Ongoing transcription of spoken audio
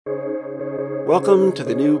Welcome to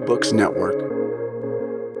the New Books Network.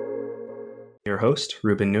 Your host,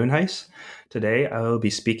 Ruben Noonheis. Today, I will be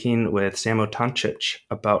speaking with Samo Tomšič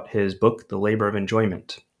about his book, The Labor of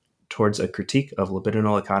Enjoyment, Towards a Critique of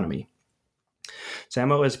Libidinal Economy.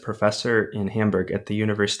 Samo is a professor in Hamburg at the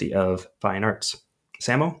University of Fine Arts.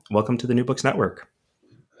 Samo, welcome to the New Books Network.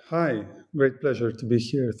 Hi, great pleasure to be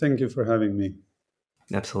here. Thank you for having me.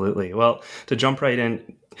 Absolutely. Well, to jump right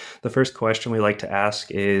in, the first question we like to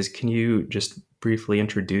ask is, can you just briefly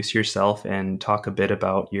introduce yourself and talk a bit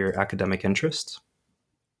about your academic interests?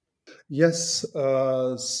 Yes.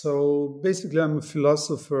 So basically, I'm a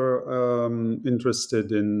philosopher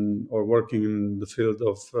interested in or working in the field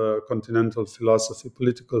of continental philosophy,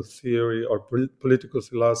 political theory, or political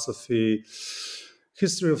philosophy,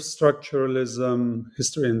 history of structuralism,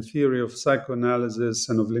 history and theory of psychoanalysis,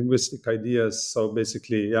 and of linguistic ideas. So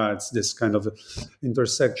basically, it's this kind of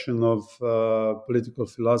intersection of political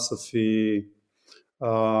philosophy,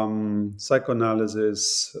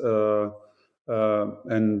 psychoanalysis,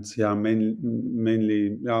 and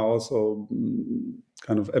mainly also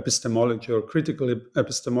kind of epistemology or critical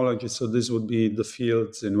epistemology. So this would be the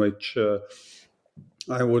fields in which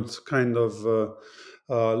I would kind of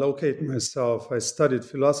locate myself. I studied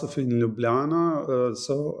philosophy in Ljubljana,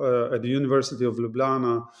 at the University of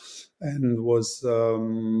Ljubljana, and was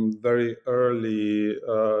very early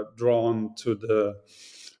drawn to the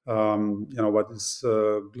what is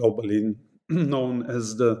globally known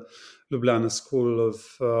as the Ljubljana School of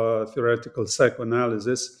Theoretical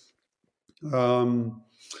Psychoanalysis.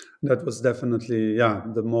 That was definitely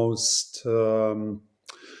the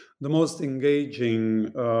most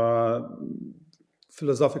engaging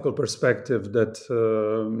philosophical perspective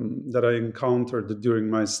that I encountered during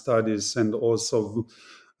my studies, and also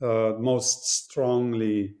most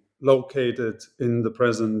strongly located in the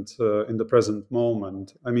present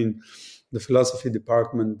moment. I mean, the philosophy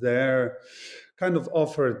department there kind of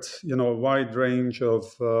offered a wide range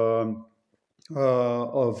of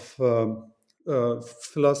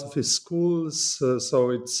philosophy schools, so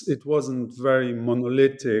it wasn't very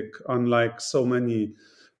monolithic, unlike so many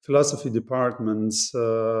philosophy departments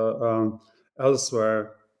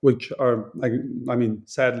elsewhere, which are,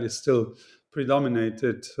 sadly still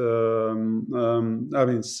predominated.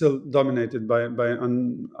 Still dominated by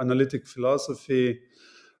analytic philosophy,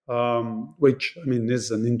 which is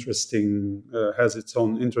an interesting, has its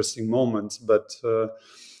own interesting moments. But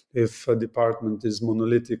if a department is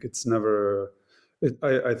monolithic, it's never.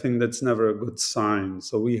 I think that's never a good sign.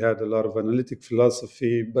 So we had a lot of analytic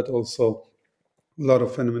philosophy, but also a lot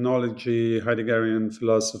of phenomenology, Heideggerian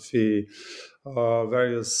philosophy,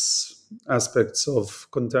 various aspects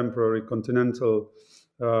of contemporary continental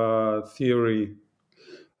theory,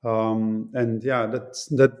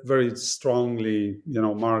 that very strongly,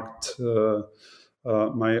 marked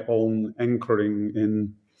my own anchoring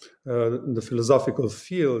in the philosophical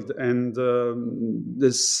field. And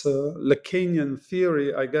this Lacanian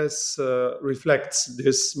theory, I guess, reflects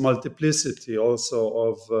this multiplicity also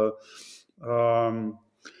of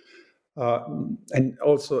and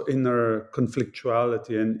also inner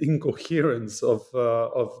conflictuality and incoherence of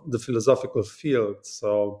the philosophical field.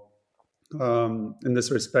 So in this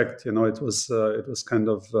respect, it was kind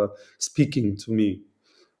of speaking to me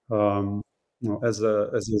as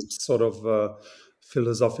a sort of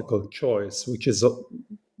philosophical choice, which is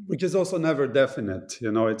also never definite.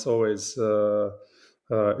 It's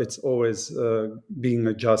always being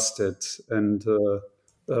adjusted and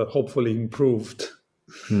hopefully improved.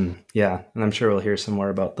 Yeah, and I'm sure we'll hear some more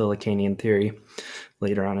about the Lacanian theory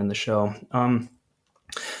later on in the show.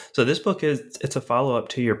 So this book it's a follow-up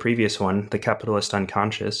to your previous one, The Capitalist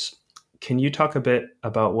Unconscious. Can you talk a bit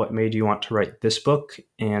about what made you want to write this book,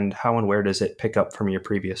 and how and where does it pick up from your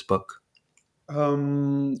previous book? It's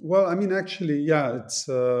the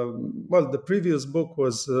previous book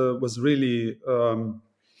was really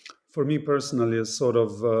for me personally a sort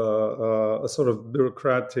of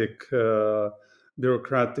bureaucratic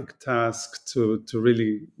task to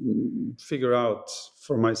really figure out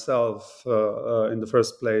for myself in the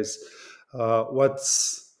first place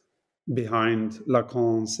what's behind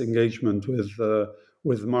Lacan's engagement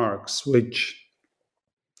with Marx, which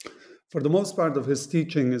for the most part of his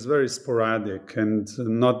teaching is very sporadic and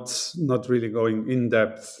not really going in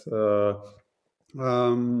depth,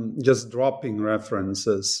 just dropping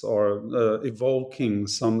references or evoking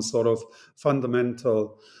some sort of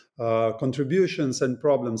fundamental contributions and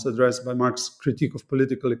problems addressed by Marx's critique of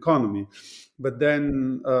political economy. But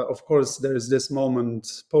then, of course, there is this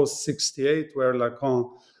moment post-68 where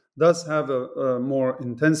Lacan does have a more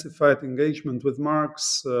intensified engagement with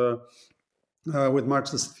Marx, with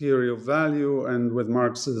Marx's theory of value and with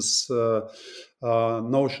Marx's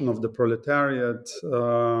notion of the proletariat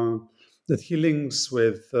that he links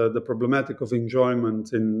with the problematic of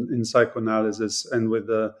enjoyment in psychoanalysis and with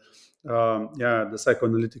the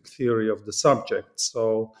psychoanalytic theory of the subject.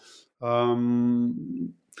 So, although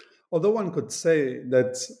one could say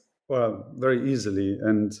that, very easily,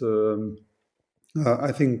 and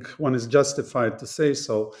I think one is justified to say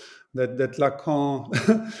so, that Lacan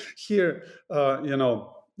here,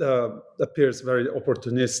 appears very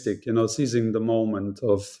opportunistic, seizing the moment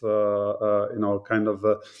of, kind of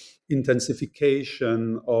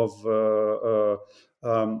intensification of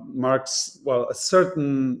Marx, a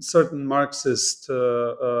certain Marxist,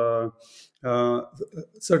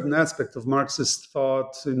 certain aspect of Marxist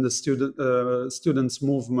thought in the students'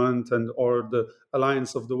 movement or the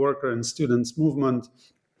alliance of the worker and students' movement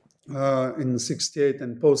in 68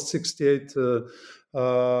 and post 68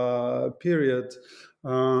 period.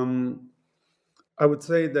 I would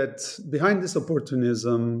say that behind this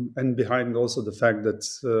opportunism and behind also the fact that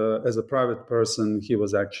as a private person he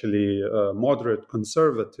was actually a moderate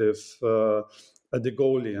conservative, a De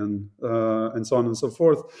Gaullean, and so on and so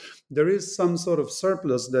forth, there is some sort of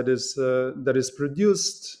surplus that is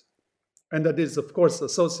produced, and that is of course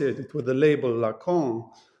associated with the label Lacan,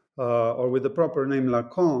 or with the proper name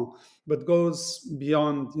Lacan, but goes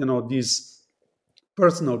beyond these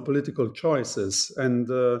personal political choices. And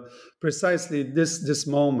precisely this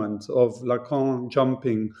moment of Lacan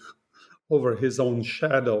jumping over his own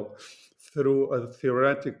shadow through a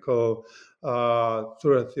theoretical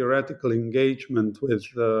engagement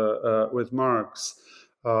with Marx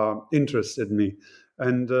interested me.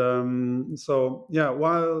 And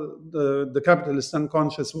while the Capitalist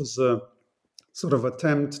Unconscious was a sort of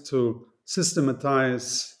attempt to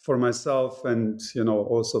systematize for myself and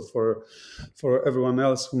also for everyone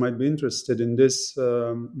else who might be interested in this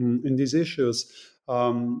in these issues,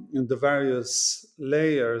 in the various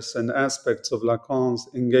layers and aspects of Lacan's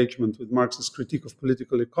engagement with Marxist critique of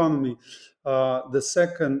political economy. This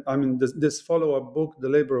follow-up book, The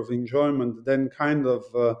Labor of Enjoyment, then kind of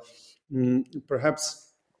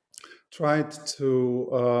perhaps tried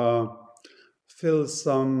to fill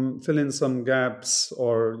in some gaps,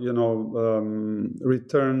 or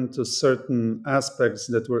return to certain aspects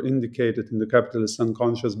that were indicated in the Capitalist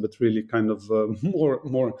Unconscious, but really kind of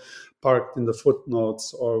more parked in the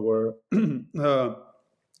footnotes, or were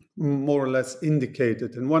more or less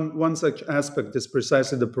indicated. And one such aspect is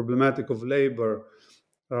precisely the problematic of labor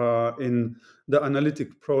in the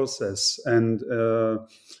analytic process and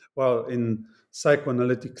in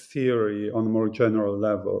psychoanalytic theory on a more general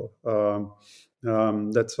level.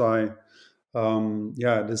 That's why,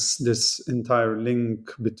 this entire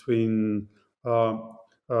link between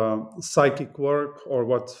psychic work, or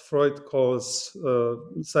what Freud calls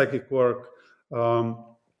psychic work,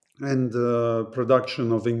 and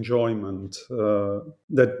production of enjoyment,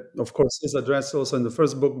 that of course is addressed also in the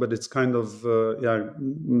first book, but it's kind of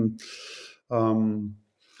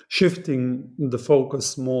shifting the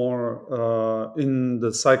focus more in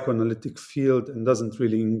the psychoanalytic field, and doesn't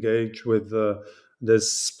really engage with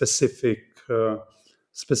this specific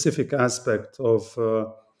aspect of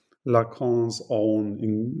Lacan's own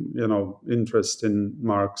interest in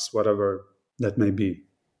Marx, whatever that may be.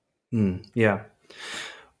 Yeah.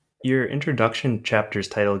 Your introduction chapter's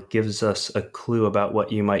title gives us a clue about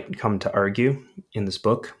what you might come to argue in this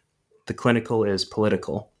book. The clinical is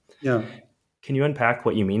political. Yeah. Can you unpack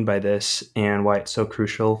what you mean by this and why it's so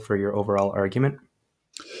crucial for your overall argument?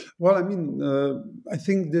 Well, I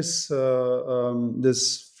think this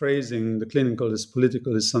phrasing, the clinical is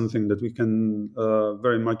political, is something that we can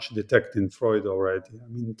very much detect in Freud already.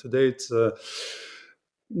 Today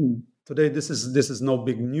this is no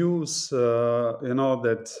big news.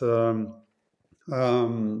 That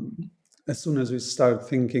as soon as we start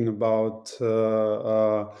thinking about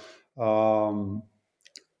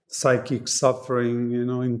psychic suffering,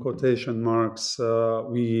 in quotation marks,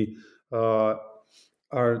 we are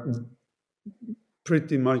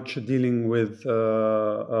pretty much dealing with,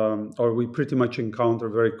 or we pretty much encounter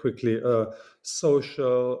very quickly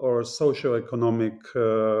social or socioeconomic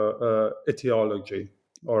etiology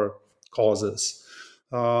or causes.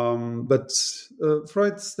 But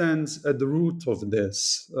Freud stands at the root of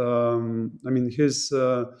this. His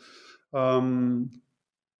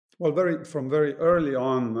from very early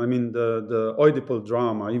on, the Oedipal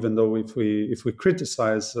drama, even though if we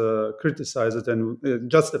criticize it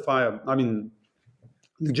and justify,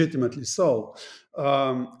 legitimately so,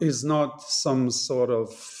 is not some sort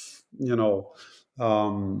of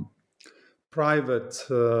private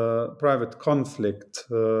conflict,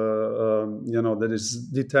 that is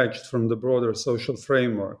detached from the broader social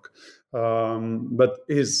framework, but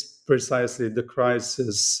is precisely the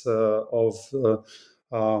crisis of the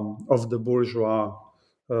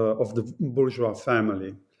bourgeois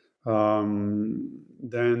family.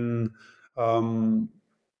 Then,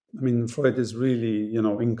 Freud is really,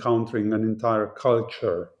 encountering an entire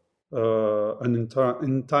culture, an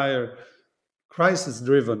entire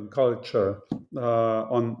crisis-driven culture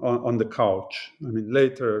on the couch.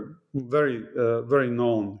 Later, very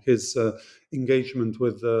known, his engagement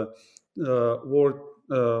with war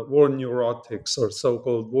neurotics, or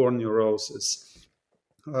so-called war neurosis,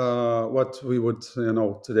 what we would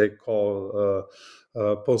today call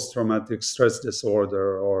post-traumatic stress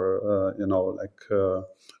disorder, or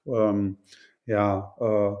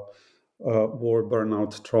war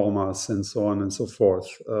burnout traumas, and so on and so forth.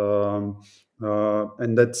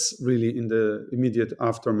 And that's really in the immediate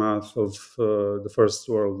aftermath of the First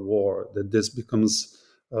World War that this becomes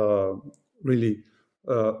really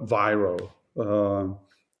viral.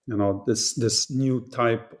 This new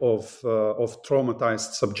type of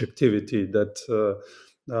traumatized subjectivity that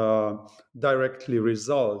directly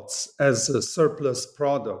results as a surplus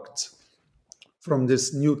product from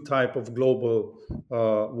this new type of global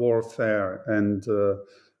warfare and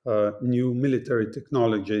new military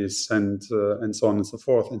technologies and so on and so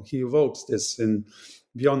forth. And he evokes this in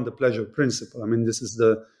Beyond the Pleasure Principle. This is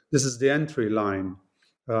the entry line.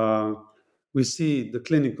 We see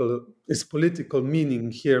its political meaning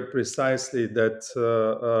here precisely, that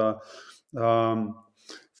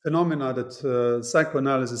phenomena that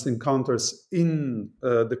psychoanalysis encounters in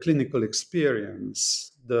the clinical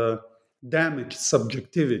experience, the damaged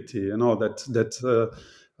subjectivity, that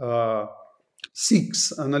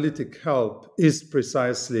seeks analytic help, is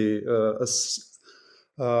precisely a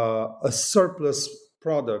surplus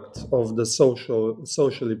product of the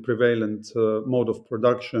socially prevalent mode of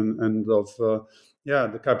production and of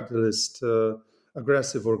the capitalist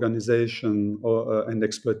aggressive organization and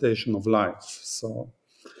exploitation of life. So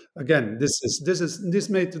again, this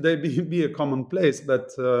may today be a commonplace, but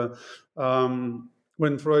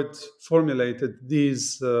when Freud formulated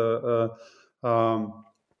these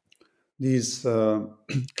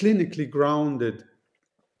clinically grounded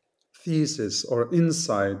theses or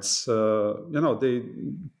insights, they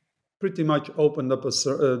pretty much opened up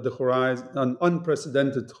the horizon, an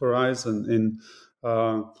unprecedented horizon in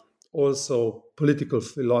also political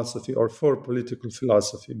philosophy, or for political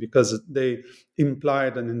philosophy, because they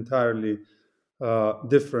implied an entirely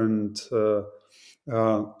different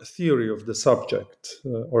theory of the subject,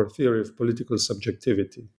 or theory of political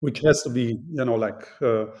subjectivity, which has to be,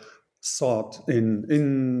 sought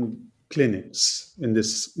in clinics in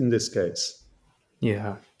this case.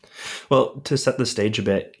 Yeah. Well, to set the stage a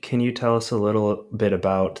bit, can you tell us a little bit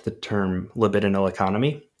about the term libidinal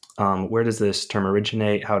economy? Where does this term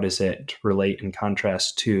originate? How does it relate and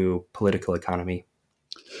contrast to political economy?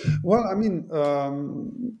 Well,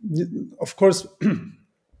 of course,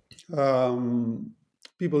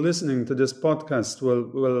 people listening to this podcast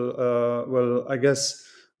will I guess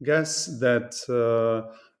that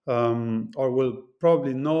or will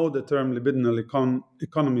probably know the term libidinal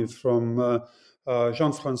economy from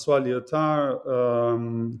Jean-François Lyotard,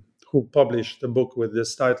 who published a book with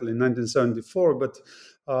this title in 1974. But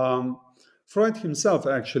Freud himself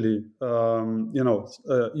actually,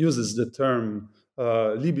 uses the term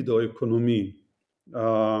libido economy,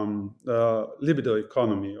 libido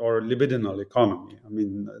economy, or libidinal economy.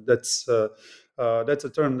 That's a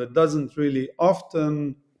term that doesn't really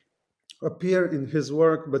often appear in his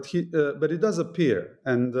work, but it does appear,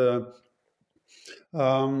 and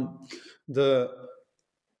the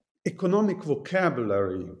economic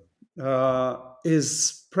vocabulary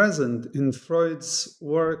is present in Freud's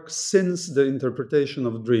work since the interpretation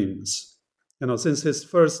of dreams. Since his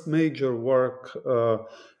first major work,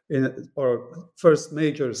 first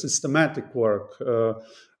major systematic work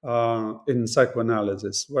in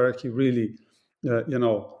psychoanalysis, where he really,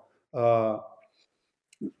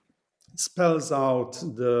 spells out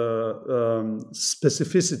the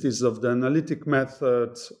specificities of the analytic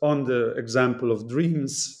method on the example of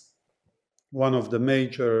dreams, one of the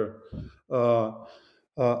major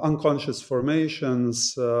unconscious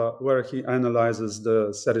formations, where he analyzes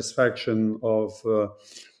the satisfaction of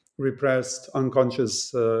repressed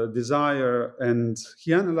unconscious desire. And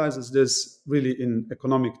he analyzes this really in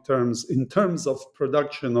economic terms, in terms of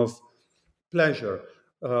production of pleasure,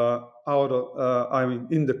 in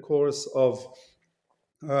the course of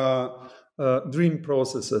dream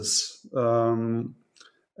processes,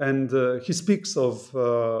 And he speaks of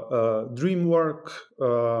dream work.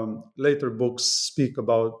 Later books speak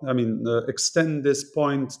about, extend this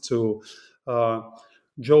point to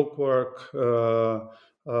joke work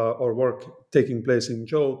or work taking place in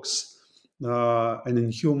jokes and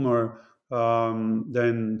in humor.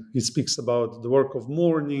 Then he speaks about the work of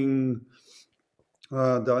mourning,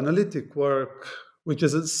 the analytic work, which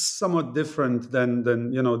is somewhat different than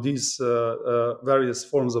these various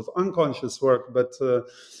forms of unconscious work. But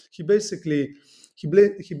he basically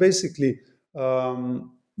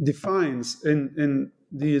defines in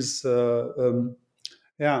these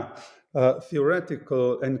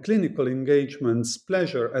theoretical and clinical engagements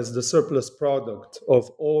pleasure as the surplus product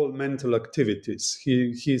of all mental activities.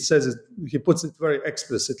 He says it. He puts it very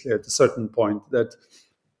explicitly at a certain point that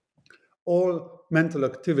all mental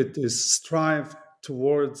activities strive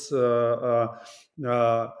towards a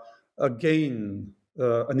gain,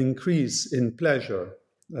 an increase in pleasure,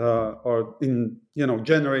 or in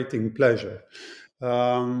generating pleasure.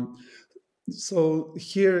 So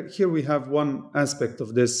here we have one aspect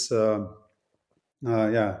of this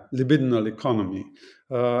libidinal economy,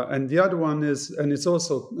 and the other one is, and it's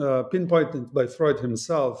also pinpointed by Freud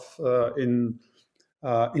himself in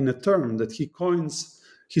a term that he coins.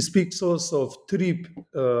 He speaks also of trieb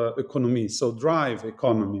economy, so drive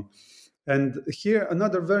economy. And here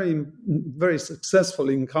another very, very successful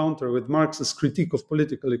encounter with Marx's critique of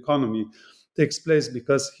political economy takes place,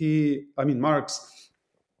 because Marx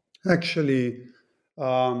actually,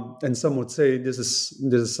 and some would say this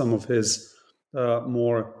is some of his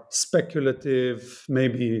more speculative,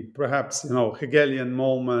 maybe perhaps Hegelian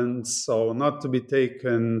moments, so not to be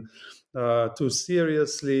taken too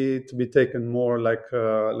seriously, to be taken more like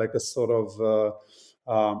a sort of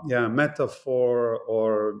metaphor,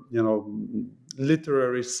 or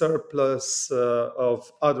literary surplus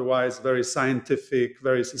of otherwise very scientific,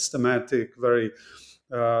 very systematic, very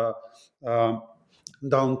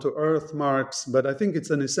down to earth Marx. But I think it's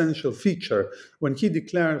an essential feature when he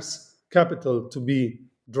declares capital to be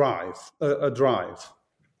a drive,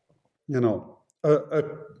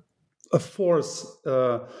 a force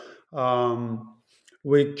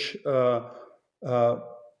which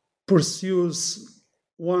pursues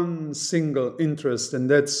one single interest, and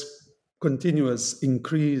that's continuous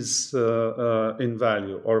increase in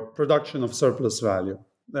value, or production of surplus value.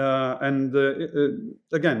 Again,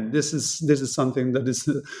 this is something that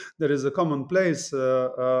is a commonplace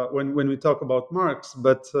when we talk about Marx.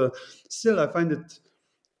 But still, I find it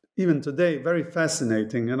even today very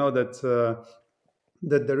fascinating. That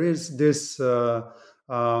there is this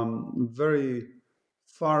very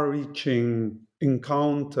far-reaching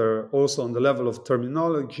encounter also on the level of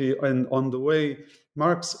terminology and on the way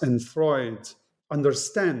Marx and Freud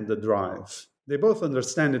understand the drive. They both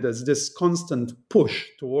understand it as this constant push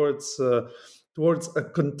towards a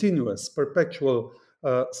continuous, perpetual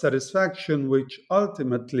satisfaction, which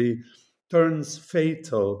ultimately turns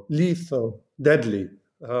fatal, lethal, deadly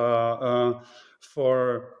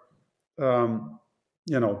for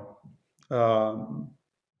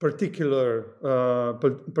particular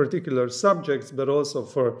subjects, but also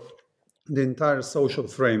for the entire social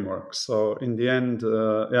framework. So in the end,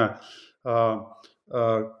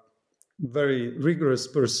 very rigorous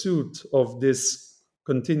pursuit of this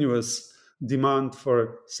continuous demand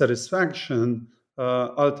for satisfaction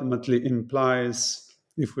ultimately implies,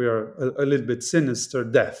 if we are a little bit sinister,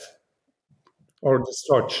 death or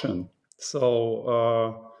destruction.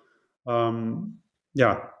 So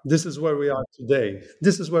this is where we are today.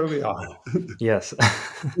 This is where we are. Yes.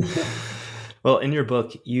 Well, in your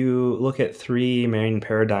book, you look at three main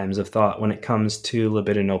paradigms of thought when it comes to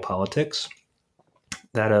libidinal politics.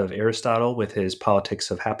 That of Aristotle with his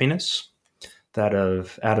politics of happiness, that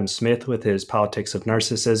of Adam Smith with his politics of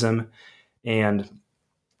narcissism, and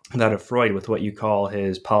that of Freud with what you call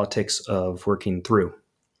his politics of working through.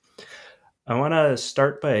 I want to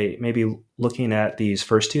start by maybe looking at these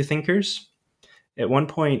first two thinkers. At one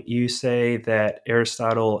point, you say that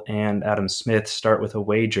Aristotle and Adam Smith start with a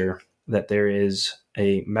wager that there is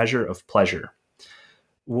a measure of pleasure.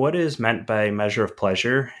 What is meant by measure of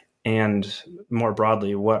pleasure? And more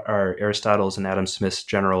broadly, what are Aristotle's and Adam Smith's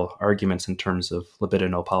general arguments in terms of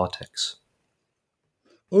libidinal politics?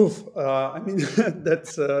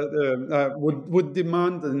 That's would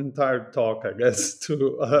demand an entire talk, I guess,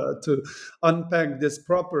 to unpack this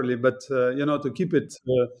properly. But to keep it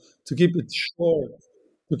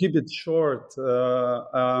short.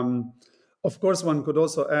 Of course, one could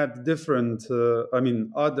also add different,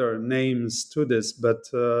 other names to this. But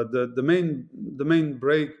the main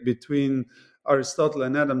break between Aristotle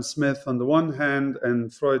and Adam Smith on the one hand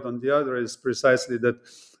and Freud on the other is precisely that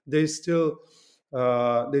they still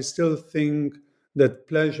think that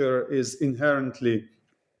pleasure is inherently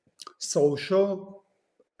social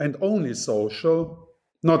and only social,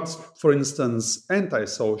 not, for instance,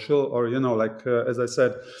 antisocial, or, like, as I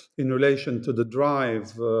said, in relation to the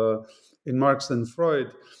drive in Marx and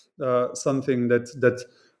Freud, something that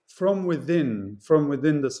from within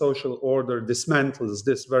the social order dismantles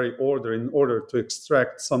this very order in order to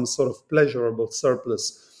extract some sort of pleasurable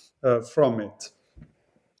surplus from it.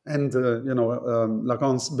 And,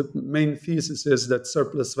 Lacan's main thesis is that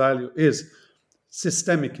surplus value is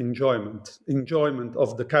systemic enjoyment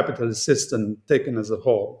of the capitalist system taken as a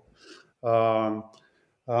whole.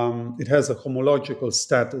 It has a homological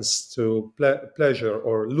status to pleasure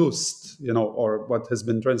or Lust, or what has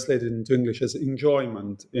been translated into English as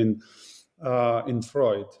enjoyment in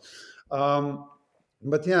Freud. To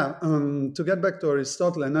get back to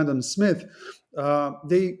Aristotle and Adam Smith,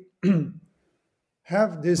 they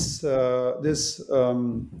have this sort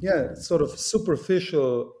of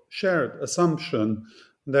superficial shared assumption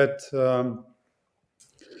that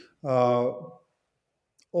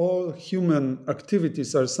all human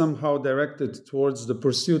activities are somehow directed towards the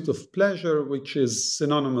pursuit of pleasure, which is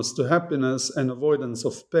synonymous to happiness, and avoidance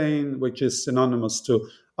of pain, which is synonymous to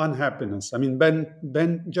unhappiness. I mean,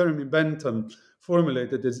 Jeremy Bentham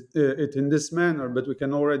formulated it in this manner, but we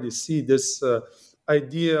can already see this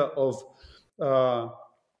idea of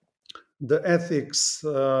the ethics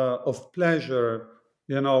of pleasure,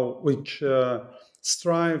 which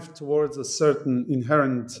strive towards a certain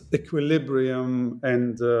inherent equilibrium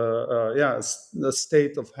and the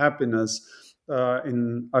state of happiness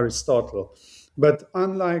in Aristotle. But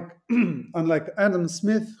unlike Adam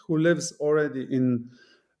Smith, who lives already in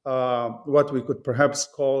what we could perhaps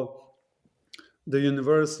call the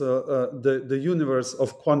universe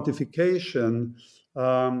of quantification,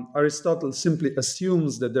 Aristotle simply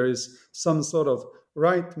assumes that there is some sort of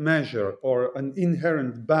right measure or an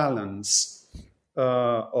inherent balance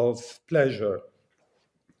of pleasure.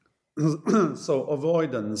 So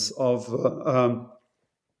avoidance of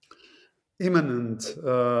imminent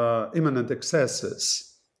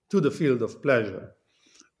excesses to the field of pleasure.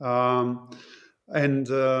 The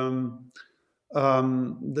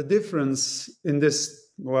difference in this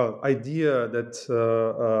idea that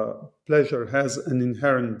pleasure has an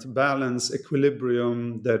inherent balance,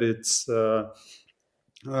 equilibrium, that it's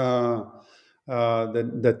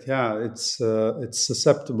it's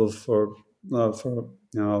susceptible for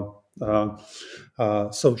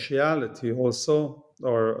sociality also,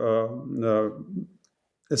 or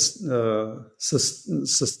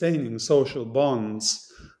sustaining social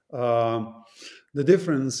bonds. The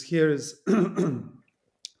difference here is,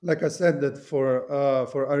 like I said, that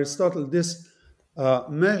for Aristotle, this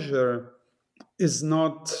measure is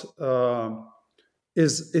not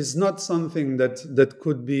something that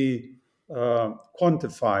could be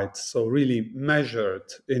quantified, so really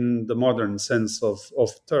measured in the modern sense of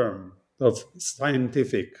term, of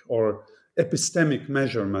scientific or epistemic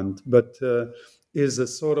measurement, but is a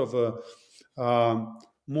sort of a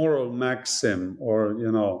moral maxim, or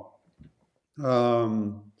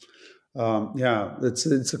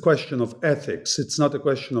it's a question of ethics. It's not a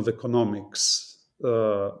question of economics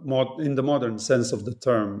in the modern sense of the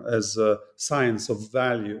term, as a science of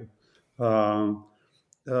value. The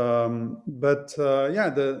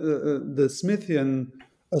Smithian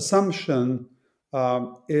assumption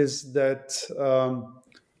is that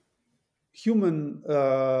human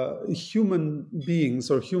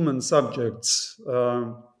beings or human subjects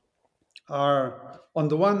are, on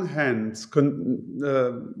the one hand,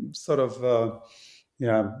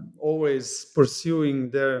 always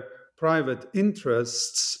pursuing their private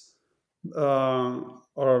interests,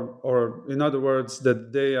 or in other words,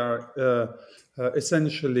 that they are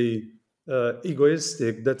essentially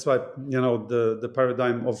egoistic. That's why the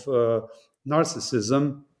paradigm of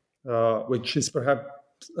narcissism, which is perhaps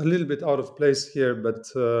a little bit out of place here, but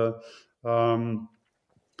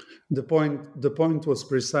the point was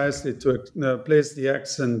precisely to place the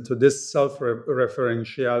accent to this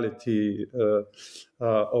self-referentiality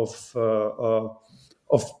of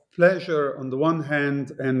pleasure on the one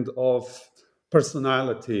hand, and of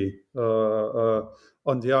personality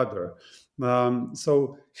on the other.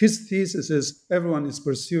 So his thesis is everyone is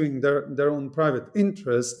pursuing their own private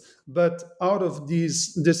interest, but out of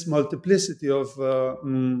this multiplicity of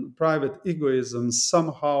private egoism,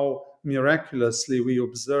 somehow miraculously we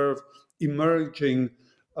observe emerging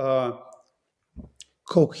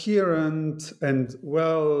coherent and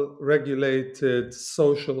well-regulated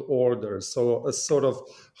social order, so a sort of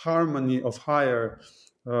harmony of higher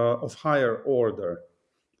order.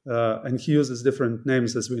 and he uses different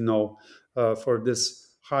names, as we know, for this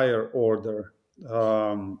higher order.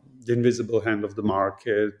 The invisible hand of the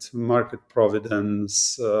market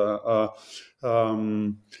providence,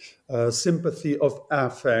 sympathy of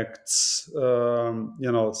affects,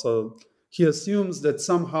 so he assumes that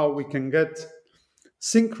somehow we can get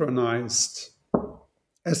synchronized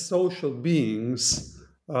as social beings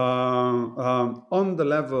on the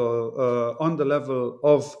level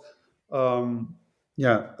of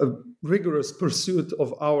a rigorous pursuit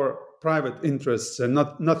of our private interests and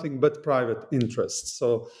nothing but private interests.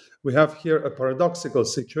 So we have here a paradoxical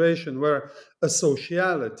situation where a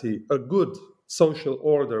sociality, a good social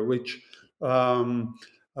order, which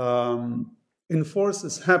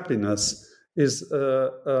enforces happiness, is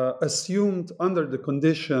assumed under the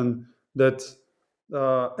condition that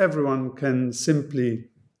everyone can simply,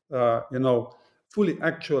 fully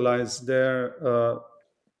actualize their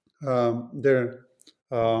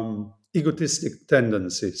egotistic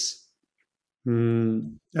tendencies.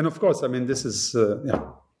 And of course, I mean, this is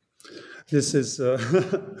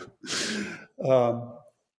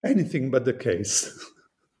anything but the case.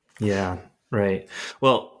 Yeah, right.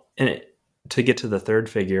 Well, to get to the third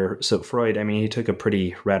figure, so Freud, I mean, he took a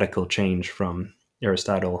pretty radical change from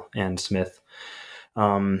Aristotle and Smith.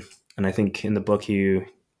 And I think in the book you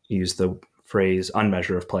use the phrase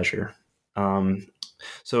unmeasure of pleasure.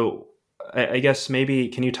 So I guess maybe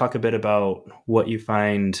can you talk a bit about what you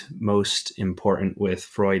find most important with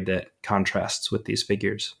Freud that contrasts with these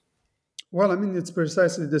figures? Well, I mean, it's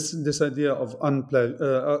precisely this idea of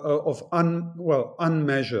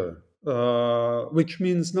unmeasure, which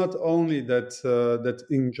means not only that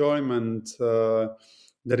enjoyment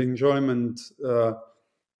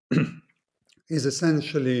is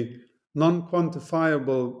essentially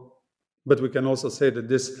non-quantifiable, but we can also say that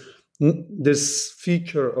this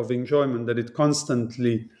feature of enjoyment, that it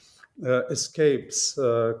constantly escapes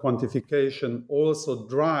quantification, also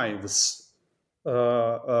drives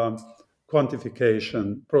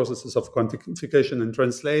quantification, processes of quantification and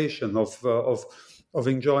translation of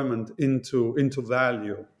enjoyment into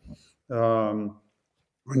value,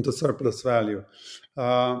 into surplus value.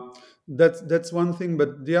 That's one thing,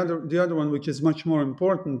 but the other one, which is much more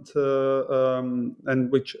important, and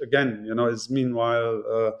which again, is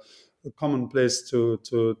meanwhile commonplace to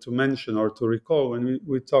mention or to recall when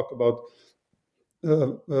we talk about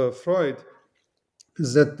Freud,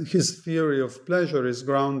 is that his theory of pleasure is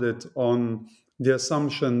grounded on the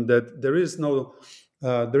assumption that there is no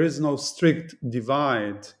strict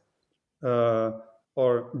divide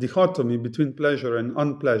or dichotomy between pleasure and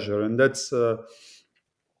unpleasure, and that's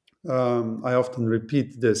I often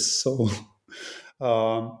repeat this, so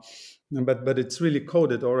but it's really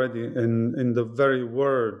coded already in the very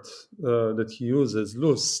word that he uses,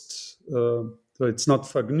 Lust. So it's not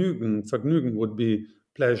Vergnügen. Vergnügen would be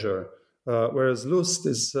pleasure, whereas Lust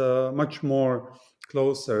is much more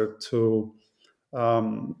closer to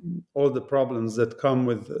all the problems that come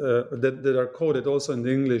with that are coded also in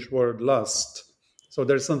the English word lust. So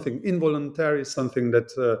there's something involuntary, something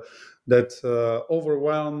that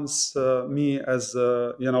overwhelms me as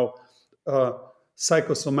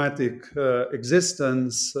psychosomatic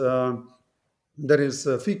existence. That is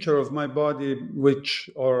a feature of my body, which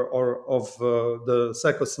or of the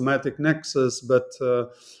psychosomatic nexus, but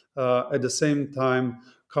at the same time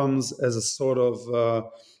comes as a sort of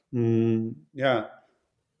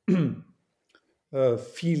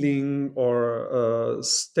feeling or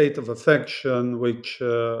state of affection, which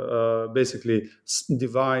basically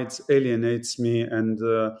divides, alienates me, and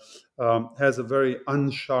has a very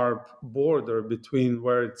unsharp border between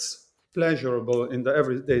where it's pleasurable in the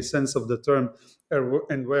everyday sense of the term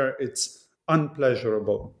and where it's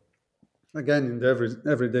unpleasurable, again in the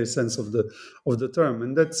everyday sense of the term.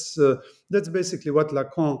 And that's basically what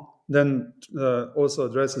Lacan then also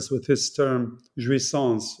addresses with his term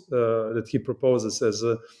jouissance, that he proposes as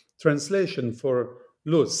a translation for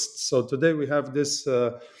lust. So today we have this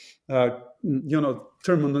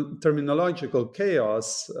terminological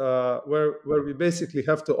chaos where we basically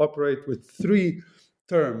have to operate with three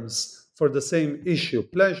terms for the same issue: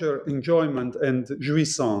 pleasure, enjoyment, and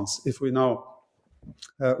jouissance, if we now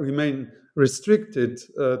remain restricted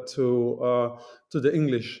to the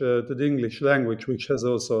English language, which has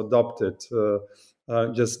also adopted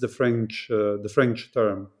just the French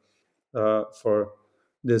term for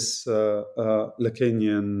this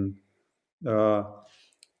Lacanian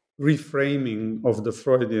reframing of the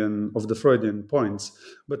Freudian points.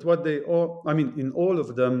 But what they all, I mean, in all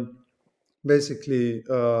of them, basically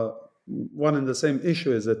one and the same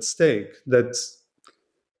issue is at stake, that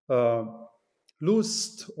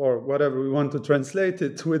Lust, or whatever we want to translate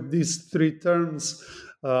it with these three terms,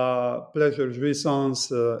 pleasure,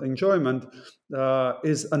 jouissance, enjoyment,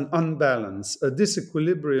 is an unbalance, a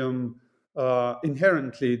disequilibrium.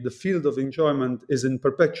 Inherently, the field of enjoyment is in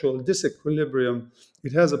perpetual disequilibrium.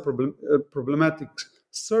 It has a problematic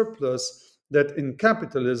surplus that in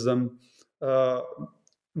capitalism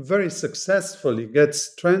very successfully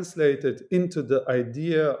gets translated into the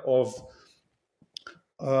idea of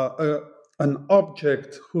an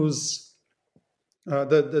object whose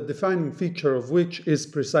the defining feature of which is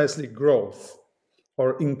precisely growth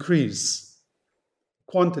or increase,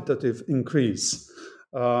 quantitative increase.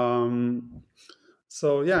 So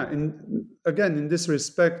yeah, in this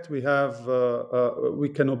respect, we have we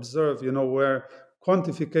can observe, where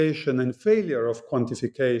quantification and failure of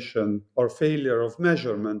quantification, or failure of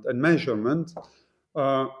measurement and measurement,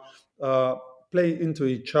 play into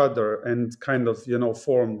each other and kind of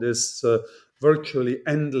form this virtually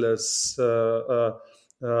endless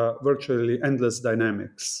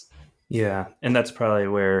dynamics. Yeah, and that's probably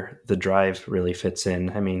where the drive really fits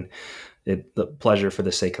in. I mean, the pleasure for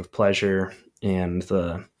the sake of pleasure, and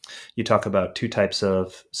you talk about two types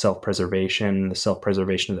of self-preservation: the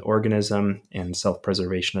self-preservation of the organism and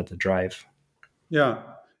self-preservation of the drive. Yeah,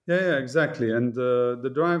 exactly. And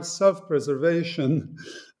the drive self-preservation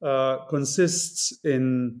consists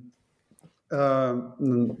in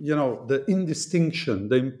the indistinction,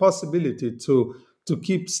 the impossibility to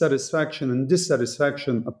keep satisfaction and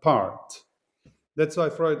dissatisfaction apart. That's why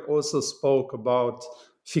Freud also spoke about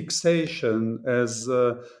fixation as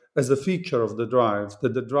a feature of the drive,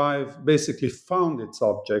 that the drive basically found its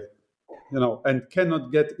object, and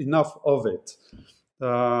cannot get enough of it.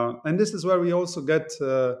 And this is where we also get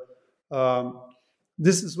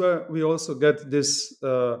this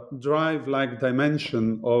drive-like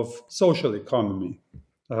dimension of social economy.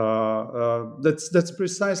 That's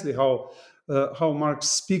precisely how Marx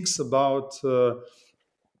speaks about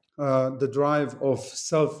the drive of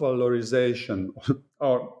self-valorization,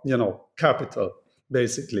 or capital,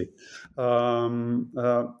 basically.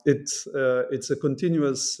 It's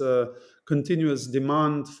a continuous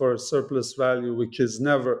demand for surplus value, which is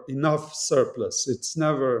never enough surplus. It's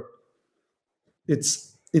never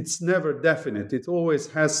definite. It always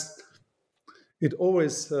has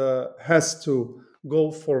to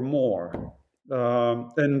go for more,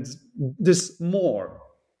 and this more,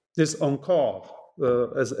 this encore,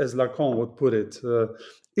 as Lacan would put it,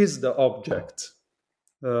 is the object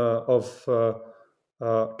of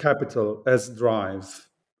capital as drive,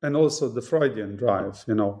 and also the Freudian drive.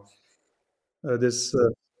 This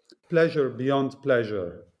pleasure beyond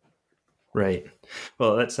pleasure. Right.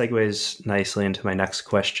 Well, that segues nicely into my next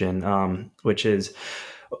question, which is,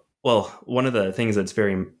 well, one of the things that's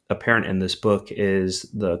very apparent in this book is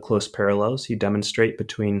the close parallels you demonstrate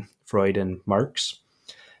between Freud and Marx.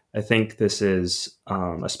 I think this is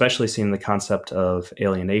especially seen in the concept of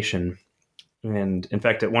alienation. And in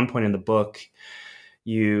fact, at one point in the book,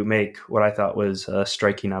 you make what I thought was a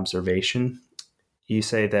striking observation. You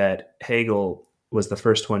say that Hegel was the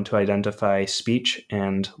first one to identify speech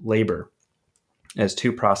and labor as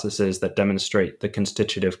two processes that demonstrate the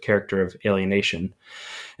constitutive character of alienation,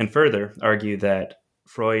 and further argue that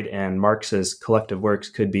Freud and Marx's collective works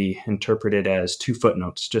could be interpreted as two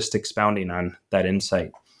footnotes, just expounding on that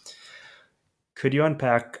insight. Could you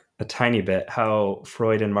unpack a tiny bit how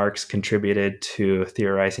Freud and Marx contributed to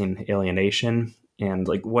theorizing alienation, and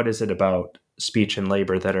what is it about speech and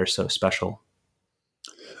labor that are so special?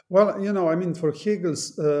 Well, for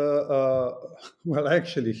Hegel's,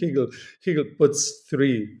 actually, Hegel puts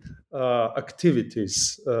three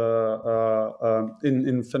activities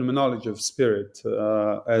in phenomenology of spirit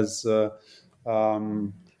as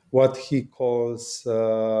what he calls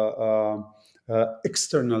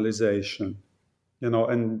externalization.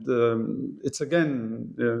 And it's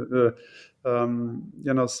again,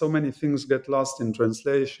 so many things get lost in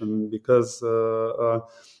translation because.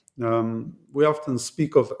 We often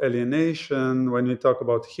speak of alienation when we talk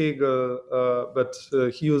about Hegel, but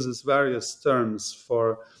he uses various terms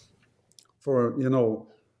for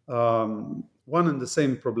one and the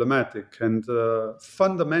same problematic. And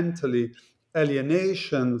fundamentally,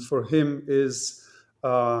 alienation for him is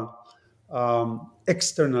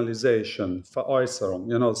externalization,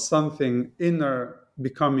 Veräußerung, something inner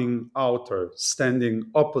becoming outer, standing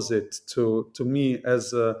opposite to me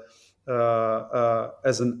as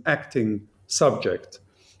an acting subject.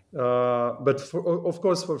 But of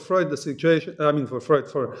course, for Freud,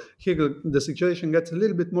 for Hegel, the situation gets a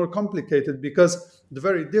little bit more complicated because the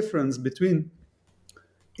very difference between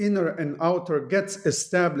inner and outer gets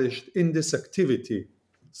established in this activity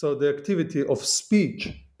So the activity of speech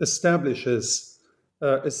establishes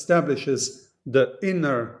the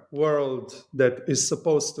inner world that is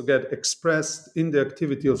supposed to get expressed in the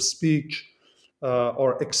activity of speech,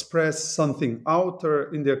 or express something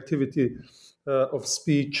outer in the activity of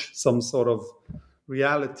speech, some sort of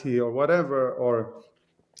reality or whatever, or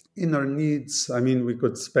inner needs. I mean, we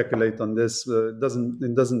could speculate on this. It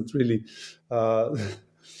doesn't really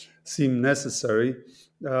seem necessary.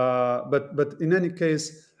 But in any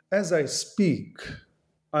case, as I speak,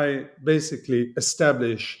 I basically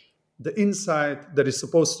establish the inside that is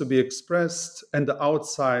supposed to be expressed and the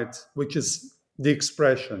outside, which is the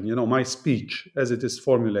expression, my speech as it is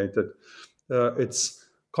formulated. It's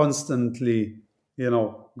constantly,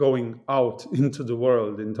 going out into the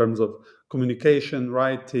world in terms of communication,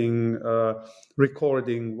 writing,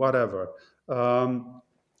 recording, whatever.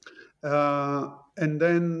 And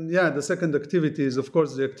then, the second activity is, of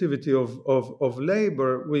course, the activity of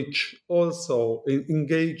labor, which also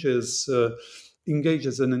engages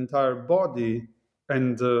an entire body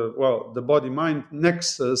and, the body-mind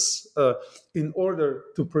nexus in order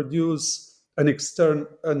to produce an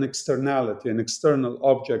externality, an external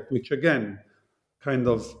object, which again kind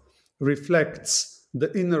of reflects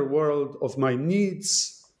the inner world of my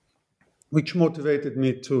needs, which motivated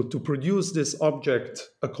me to produce this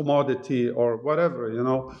object, a commodity or whatever,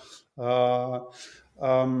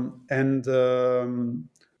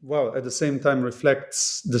 at the same time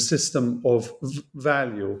reflects the system of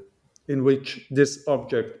value in which this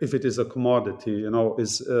object, if it is a commodity,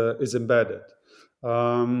 is embedded.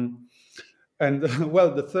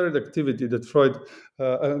 The third activity that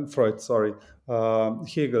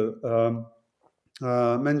Hegel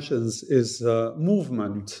mentions is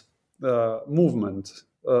movement.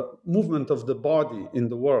 Movement of the body in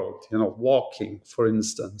the world, walking, for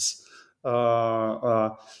instance.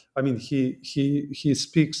 He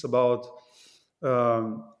speaks about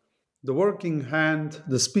the working hand,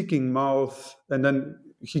 the speaking mouth, and then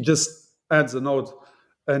he just adds a note,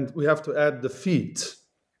 and we have to add the feet.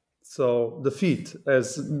 So the feet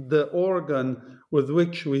as the organ with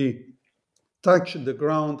which we touch the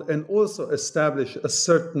ground and also establish a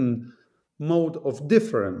certain mode of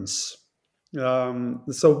difference.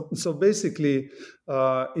 So basically,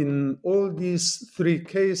 in all these three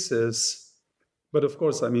cases, but of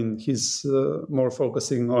course, he's more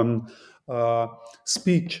focusing on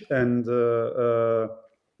speech and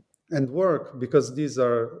work, because these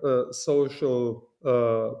are social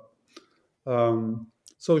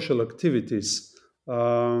activities.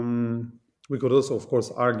 We could also, of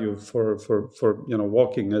course, argue for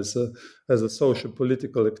walking as a social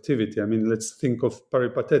political activity. Let's think of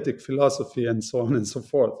peripatetic philosophy and so on and so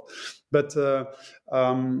forth. But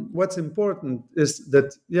what's important is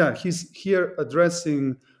that he's here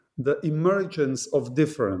addressing the emergence of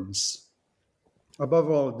difference. Above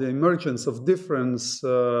all, the emergence of difference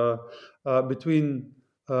between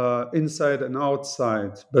inside and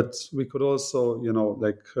outside. But we could also,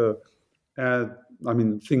 add.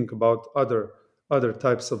 Think about other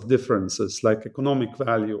types of differences, like economic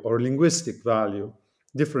value or linguistic value,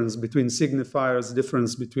 difference between signifiers,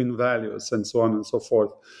 difference between values, and so on and so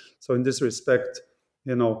forth. So in this respect,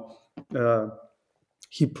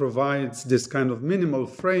 he provides this kind of minimal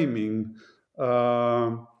framing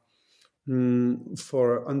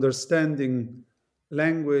for understanding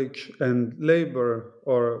language and labor,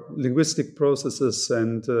 or linguistic processes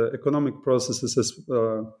and economic processes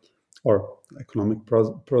or economic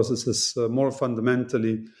processes more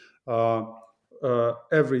fundamentally,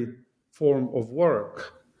 every form of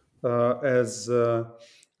work as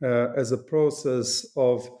a process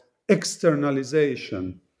of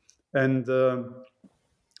externalization. And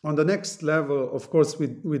on the next level, of course,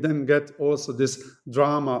 we then get also this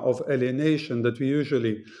drama of alienation that we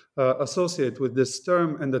usually associate with this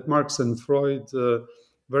term, and that Marx and Freud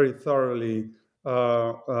very thoroughly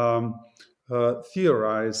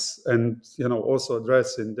theorize and also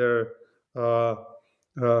address in their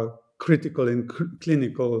critical and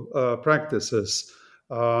clinical practices,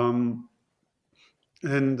 and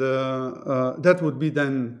that would be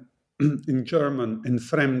then in German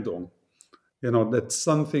Entfremdung, that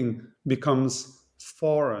something becomes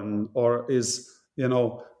foreign or is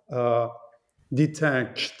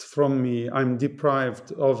detached from me. I'm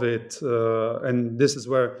deprived of it, and this is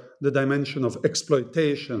where the dimension of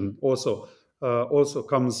exploitation also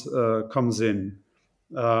comes in.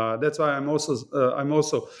 That's why I'm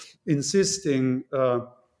also insisting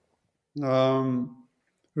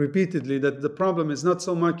repeatedly that the problem is not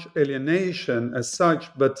so much alienation as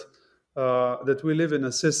such, but that we live in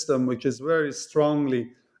a system which is very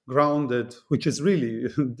strongly grounded, which is really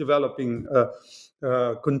developing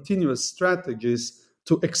continuous strategies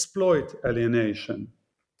to exploit alienation.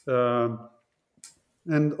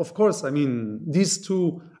 And of course, I mean, these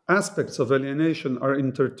two aspects of alienation are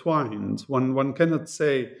intertwined. One cannot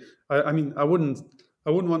say, I wouldn't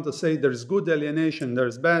want to say there's good alienation,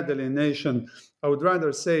 there's bad alienation. I would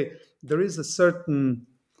rather say there is a certain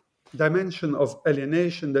dimension of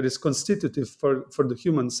alienation that is constitutive for the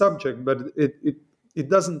human subject, but it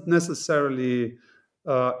doesn't necessarily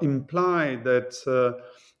imply that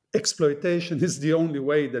exploitation is the only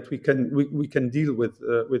way that we can deal with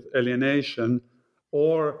alienation,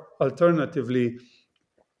 or alternatively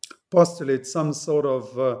postulate some sort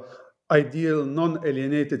of ideal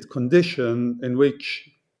non-alienated condition in which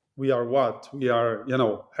we are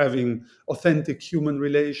having authentic human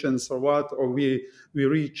relations, or we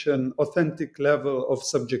reach an authentic level of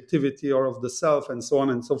subjectivity or of the self, and so on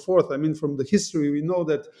and so forth. I mean, from the history, we know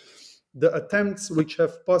that the attempts which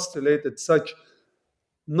have postulated such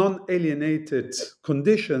non-alienated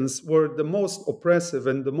conditions were the most oppressive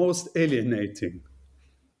and the most alienating.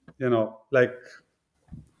 Like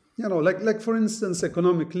for instance,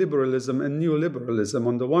 economic liberalism and neoliberalism,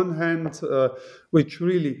 on the one hand, which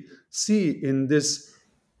really see in this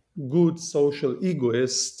good social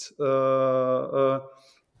egoist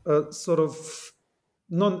sort of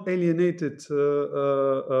non-alienated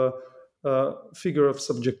figure of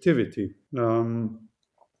subjectivity.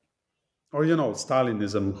 Or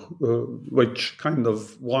Stalinism, which kind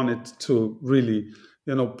of wanted to really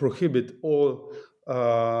prohibit all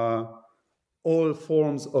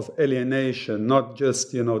forms of alienation, not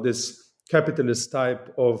just this capitalist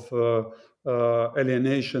type of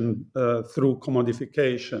alienation through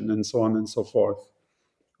commodification and so on and so forth.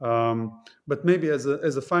 But maybe as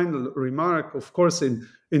a final remark, of course, in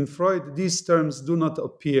Freud, these terms do not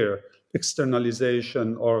appear: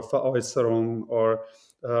 externalization or Veräußerung or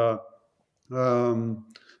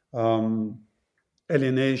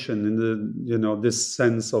alienation in the this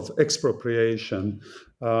sense of expropriation.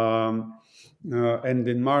 And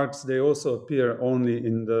in Marx, they also appear only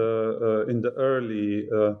in the early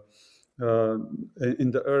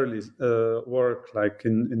work, like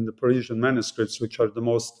in the Parisian manuscripts, which are the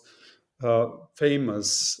most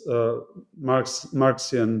famous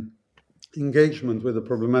Marxian engagement with the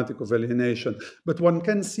problematic of alienation. But one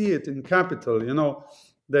can see it in Capital,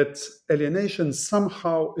 that alienation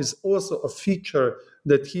somehow is also a feature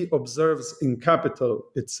that he observes in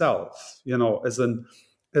Capital itself, as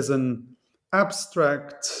an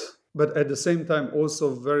abstract, but at the same time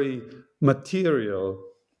also very material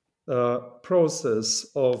process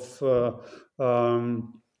of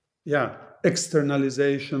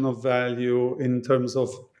externalization of value in terms of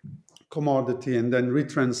commodity and then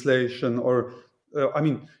retranslation, or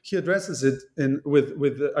he addresses it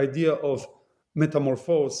with the idea of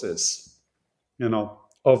metamorphosis,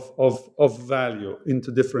 of value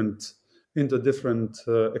into different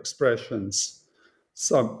expressions,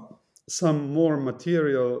 some more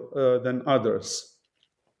material than others.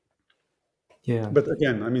 Yeah. But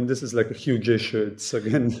again, this is like a huge issue. It's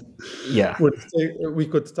yeah. We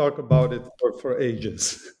could talk about it for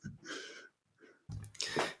ages.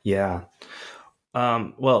 Yeah.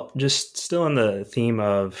 Well, just still in the theme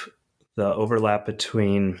of the overlap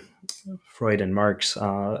between Freud and Marx,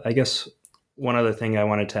 I guess one other thing I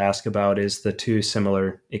wanted to ask about is the two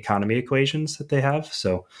similar economy equations that they have.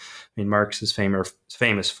 So, Marx is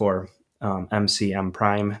famous for MCM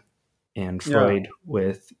prime, and Freud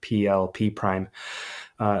with PLP prime.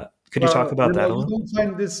 Could you talk about that a little? You don't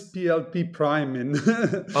find this PLP prime in.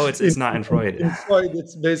 It's not in Freud. In Freud,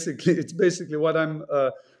 it's basically what I'm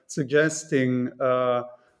suggesting.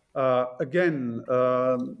 Again,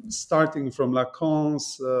 starting from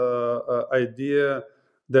Lacan's idea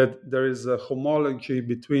that there is a homology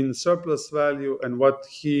between surplus value and what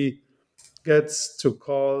he gets to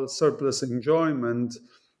call surplus enjoyment.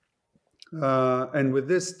 And with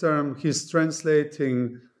this term, he's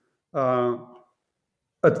translating a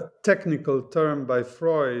technical term by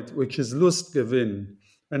Freud, which is Lustgewinn.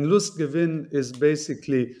 And Lustgewinn is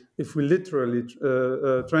basically, if we literally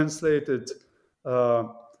translate it,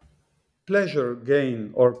 pleasure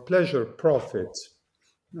gain or pleasure profit.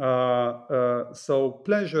 So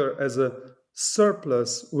pleasure as a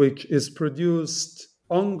surplus which is produced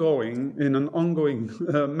in an ongoing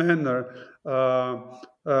manner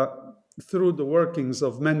through the workings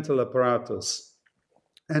of mental apparatus.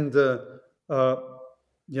 And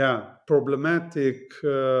problematic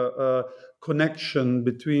connection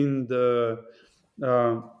between the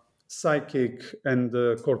psychic and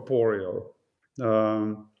the corporeal.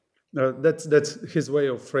 That's his way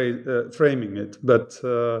of framing it. But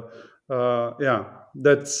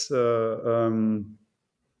that's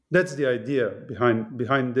the idea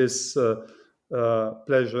behind this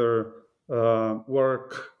pleasure,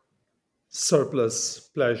 work, surplus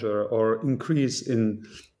pleasure, or increase in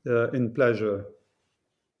pleasure.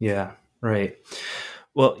 Yeah, right.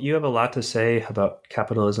 Well, you have a lot to say about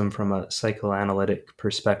capitalism from a psychoanalytic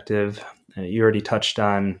perspective. You already touched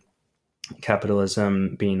on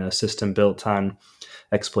capitalism being a system built on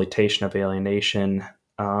exploitation of alienation.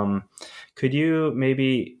 Could you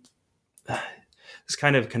maybe, this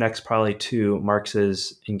kind of connects probably to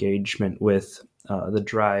Marx's engagement with the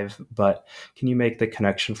drive, but can you make the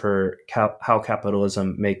connection for how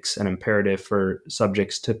capitalism makes an imperative for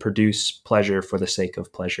subjects to produce pleasure for the sake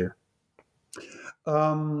of pleasure?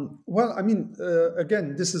 Well, I mean,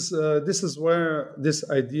 again, this is where this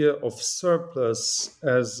idea of surplus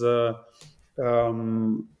as an,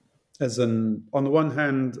 on the one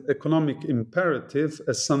hand, economic imperative,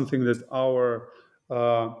 as something that our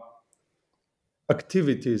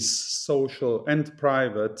activities, social and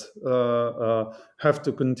private, have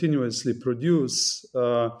to continuously produce.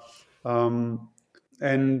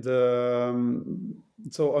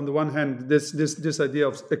 So on the one hand, this idea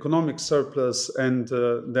of economic surplus, and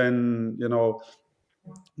then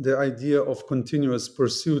the idea of continuous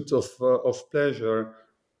pursuit of pleasure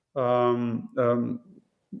kind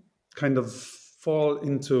of fall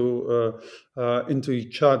into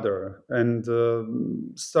each other and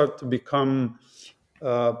start to become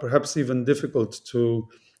perhaps even difficult to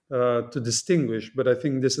distinguish. But I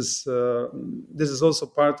think this is also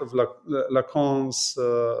part of Lacan's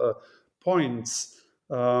points,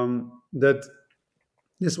 that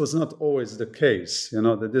this was not always the case.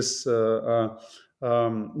 That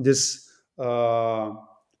this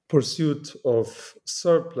pursuit of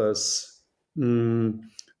surplus and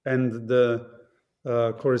the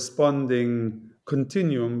corresponding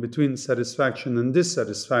continuum between satisfaction and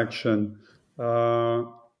dissatisfaction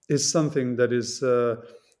is something that is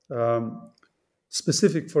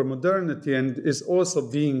specific for modernity, and is also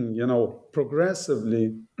being,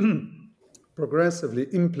 progressively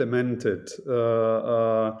implemented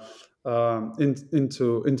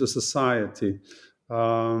into society.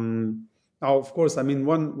 Now, of course, I mean,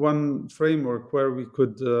 one framework where we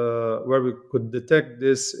could detect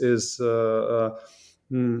this is,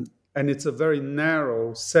 and it's a very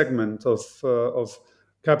narrow segment of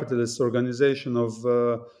capitalist organization of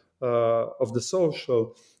the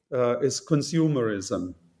social, is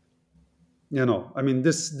consumerism. I mean,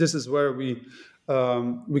 this is where we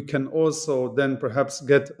can also then perhaps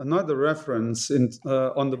get another reference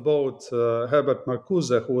on the boat, Herbert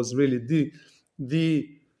Marcuse, who was really the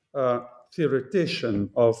theoretician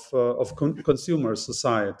of consumer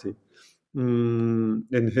society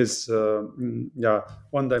in his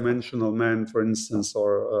One-Dimensional Man, for instance,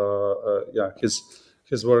 or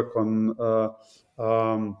his work on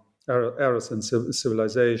Eros and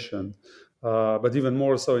Civilization, but even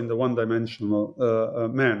more so in the One-Dimensional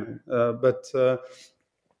Man. But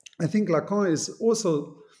I think Lacan is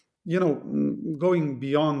also going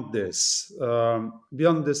beyond this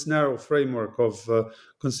narrow framework of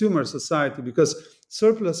consumer society, because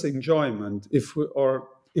surplus enjoyment, if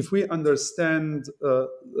we understand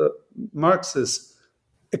Marx's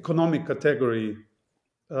economic category,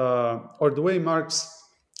 or the way Marx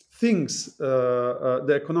thinks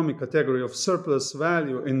the economic category of surplus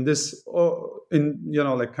value in this,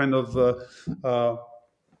 kind of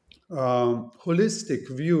holistic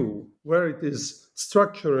view, where it is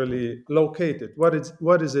structurally located, what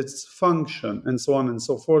is its function, and so on and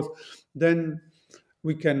so forth, then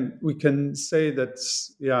we can say that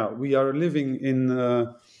we are living in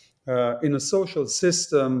a social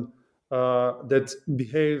system that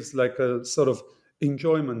behaves like a sort of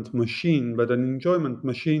enjoyment machine, but an enjoyment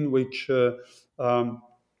machine which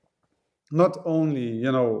not only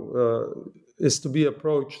is to be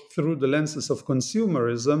approached through the lenses of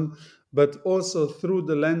consumerism, but also through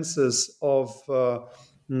the lenses of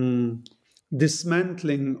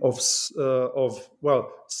dismantling of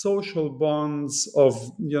social bonds,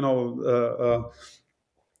 of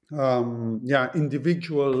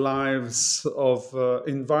individual lives, of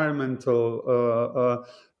environmental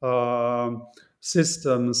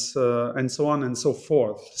systems, and so on and so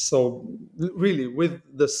forth. So really, with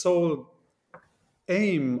the sole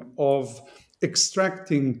aim of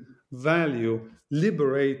extracting value,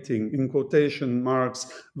 liberating, in quotation marks,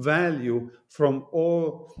 value from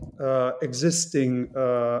all existing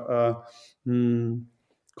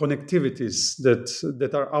connectivities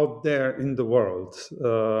that are out there in the world.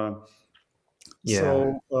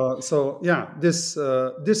 Yeah.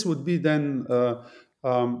 This would be then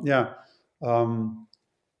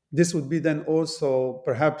this would be then also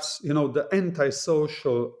perhaps the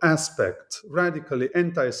antisocial aspect, radically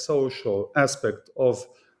antisocial aspect of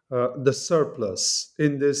the surplus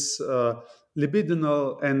in this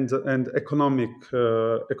libidinal and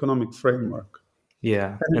economic framework.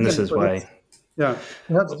 Yeah. And this again, is perhaps, why.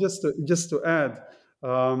 perhaps just to add,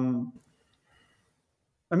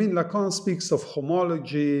 Lacan speaks of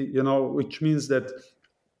homology, which means that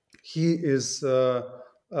he is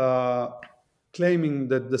claiming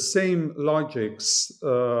that the same logics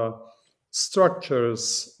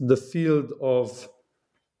structures the field of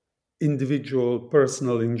individual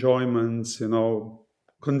personal enjoyments,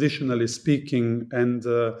 conditionally speaking, and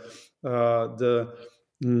the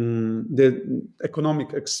economic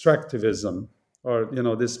extractivism,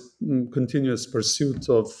 or this continuous pursuit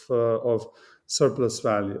of surplus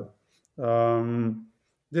value.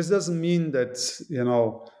 This doesn't mean that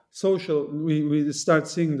social. We start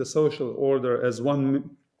seeing the social order as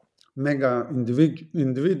one mega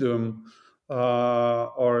individuum,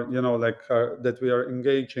 or that we are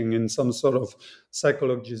engaging in some sort of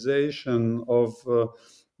psychologization of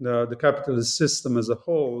the capitalist system as a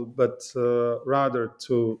whole, but rather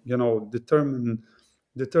to determine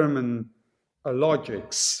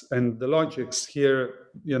logics, and the logics here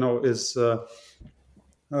is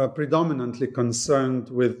predominantly concerned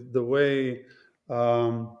with the way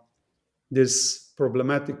this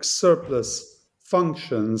problematic surplus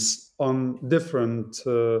functions on different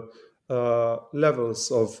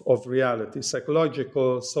levels of reality: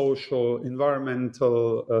 psychological, social,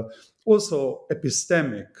 environmental, also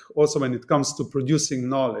epistemic, also when it comes to producing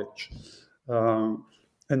knowledge,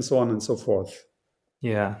 and so on and so forth.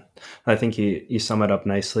 Yeah, I think you sum it up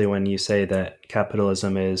nicely when you say that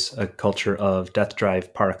capitalism is a culture of death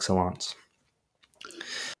drive par excellence.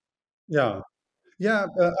 Yeah.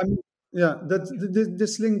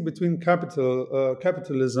 This link between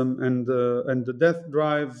capitalism and the death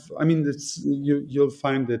drive. You'll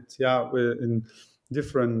find it, in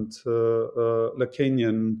different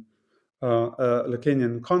Lacanian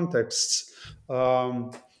contexts.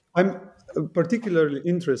 I'm particularly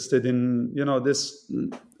interested in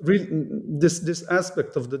this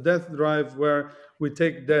aspect of the death drive where we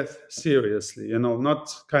take death seriously.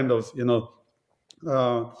 Not kind of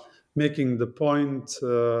making the point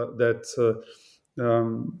that,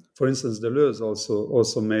 for instance, Deleuze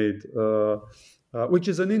also made, which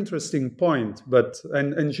is an interesting point,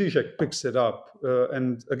 and Zizek picks it up,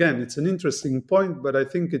 and again, it's an interesting point, but I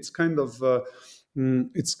think it's kind of then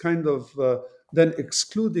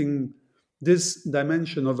excluding this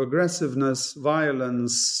dimension of aggressiveness,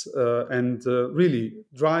 violence, and really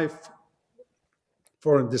drive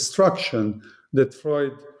for destruction that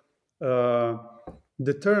Freud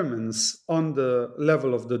determines on the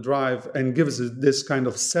level of the drive and gives it this kind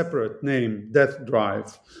of separate name, death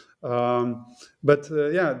drive. Deleuze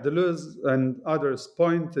and others'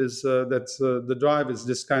 point is that the drive is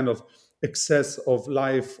this kind of excess of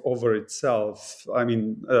life over itself.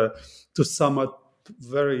 To sum up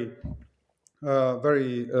very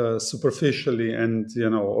superficially, and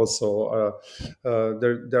also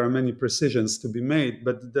there are many precisions to be made,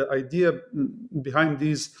 but the idea behind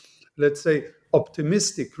these, let's say,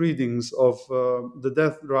 optimistic readings of the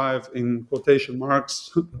death drive, in quotation marks,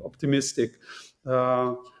 optimistic,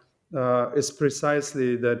 is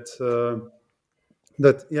precisely that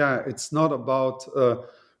it's not about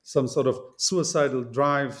some sort of suicidal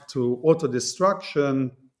drive to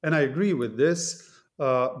autodestruction, and I agree with this,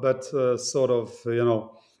 but sort of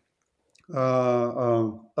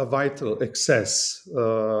a vital excess,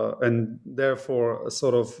 and therefore a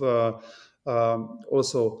sort of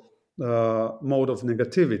also mode of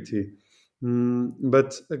negativity.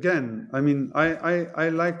 But again, I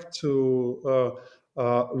like to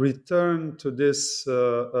return to this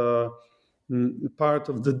part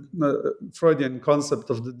of the Freudian concept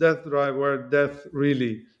of the death drive, where death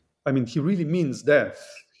really, he really means death.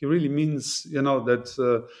 He really means, that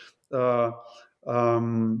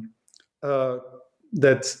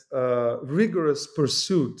rigorous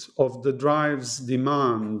pursuit of the drive's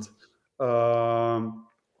demand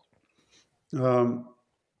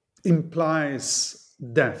implies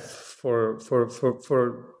death for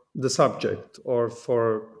the subject, or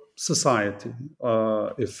for society,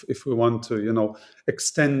 if we want to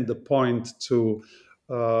extend the point to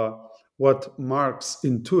what Marx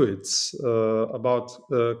intuits about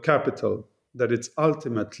capital, that it's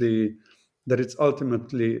ultimately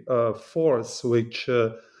a force which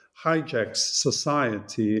hijacks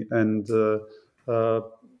society and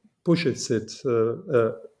pushes it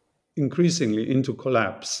increasingly into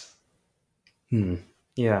collapse.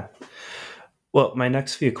 Yeah. Well, my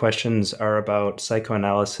next few questions are about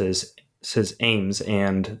psychoanalysis's aims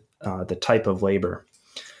and the type of labor.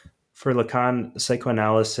 For Lacan,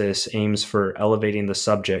 psychoanalysis aims for elevating the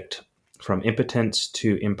subject from impotence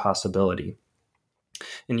to impossibility.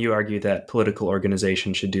 And you argue that political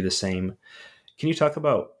organization should do the same. Can you talk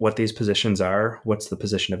about what these positions are? What's the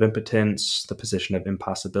position of impotence, the position of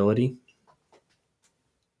impossibility?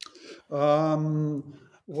 Well,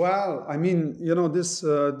 I mean, this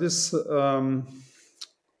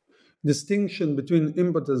distinction between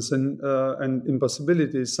impotence and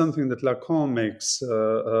impossibility is something that Lacan makes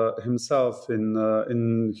himself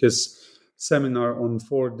in his seminar on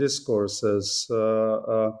 4 discourses,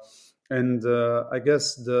 and I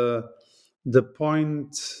guess the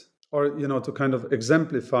point, or to kind of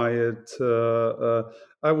exemplify it,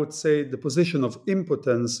 I would say the position of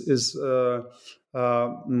impotence is,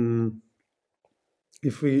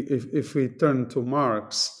 if we turn to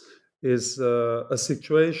Marx, is a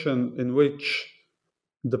situation in which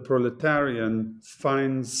the proletarian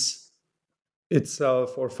finds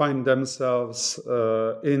itself or find themselves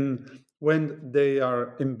in when they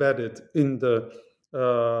are embedded in the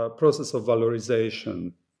process of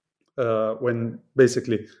valorization, when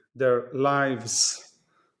basically their lives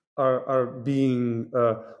are being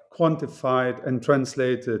quantified and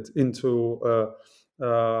translated into a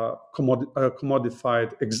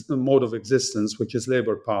commodified mode of existence, which is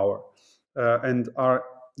labor power, and are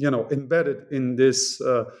embedded in this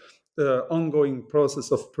ongoing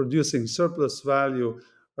process of producing surplus value,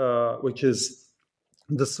 which is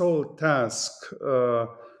the sole task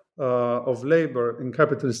of labor in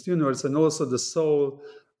capitalist universe, and also the sole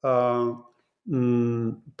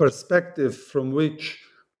perspective from which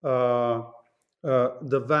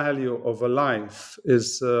the value of a life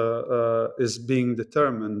is being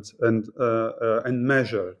determined and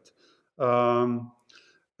measured.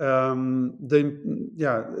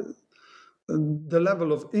 The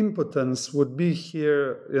level of impotence would be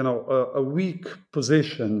here, a weak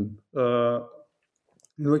position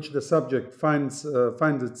in which the subject finds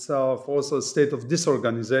itself, also a state of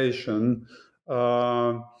disorganization,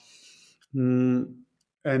 and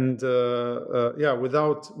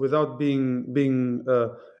without being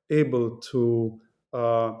able to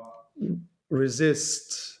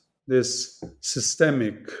resist this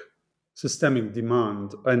systemic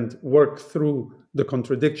demand and work through the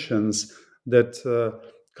contradictions that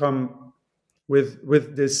come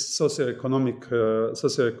with this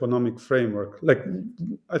socioeconomic framework. Like,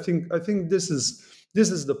 I think this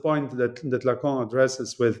is the point that Lacan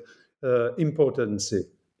addresses with impotency,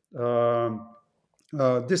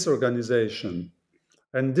 disorganization,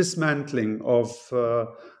 and dismantling of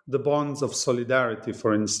the bonds of solidarity,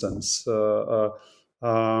 for instance.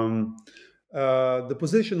 The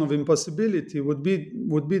position of impossibility would be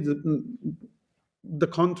the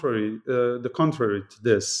contrary to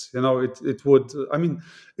this. It would, I mean,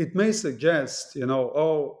 it may suggest,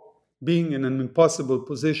 being in an impossible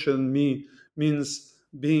position means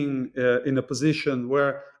being in a position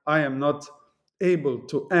where I am not able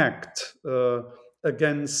to act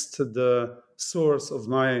against the source of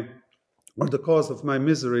my, or the cause of my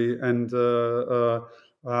misery, and the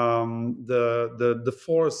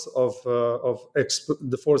force of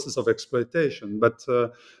the forces of exploitation. But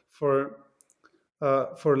for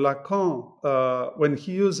Lacan, when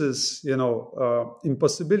he uses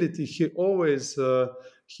impossibility, he always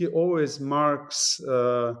marks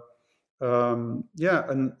an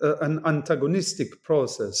antagonistic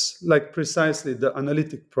process, like precisely the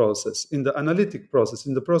analytic process. In the analytic process,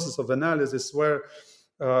 in the process of analysis, where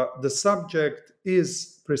the subject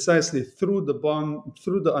is precisely through the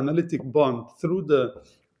analytic bond, through the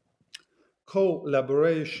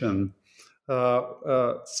collaboration,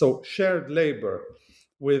 so shared labor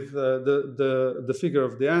with the figure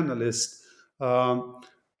of the analyst,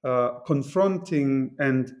 confronting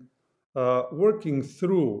and working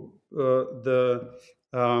through the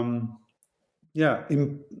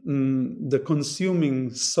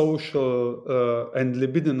consuming social and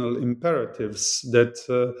libidinal imperatives that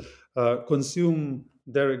consume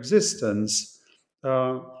their existence.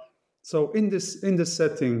 So in this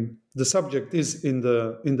setting, the subject is in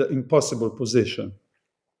the impossible position,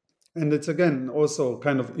 and it's again also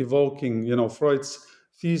kind of evoking Freud's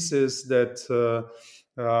thesis that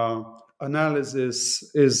analysis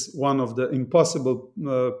is one of the impossible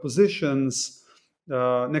positions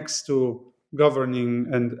next to governing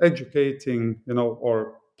and educating,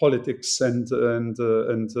 or politics and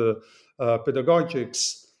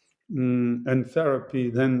pedagogics, and therapy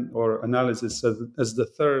then, or analysis as the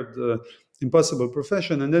third impossible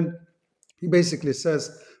profession. And then he basically says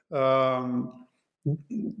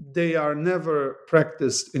they are never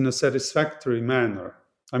practiced in a satisfactory manner.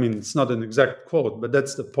 I mean, it's not an exact quote, but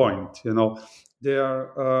that's the point. They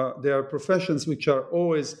are professions which are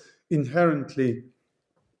always inherently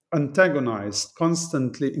antagonized,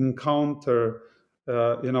 constantly encounter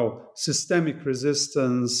systemic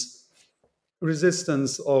resistance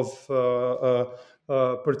of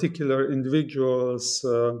particular individuals,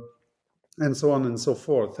 and so on and so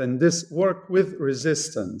forth. And this work with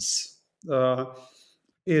resistance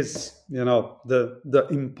is, the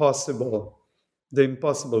impossible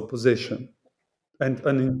position, and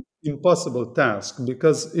an impossible task,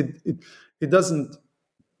 because it doesn't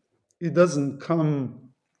come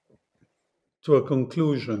to a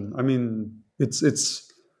conclusion. I mean,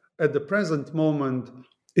 it's at the present moment,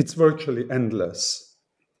 it's virtually endless.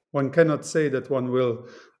 One cannot say that one will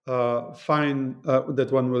that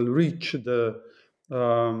one will reach the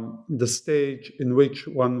stage in which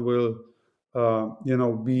one will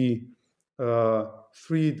be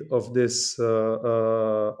freed of this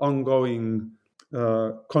ongoing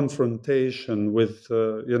confrontation with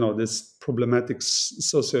this problematic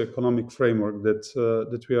socioeconomic framework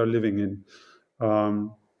that we are living in.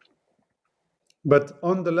 But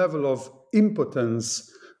on the level of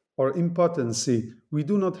impotence or impotency, we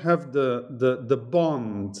do not have the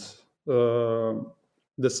bond,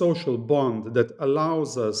 the social bond that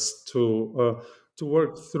allows us to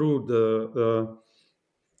work through the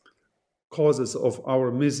causes of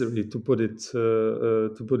our misery, to put it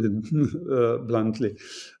bluntly.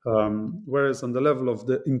 Whereas on the level of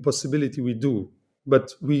the impossibility, we do,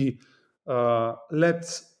 but we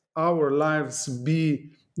let our lives be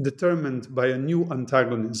determined by a new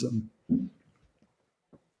antagonism,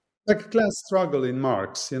 like class struggle in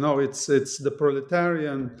Marx. It's the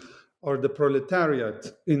proletarian or the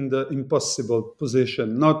proletariat in the impossible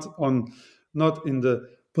position, not in the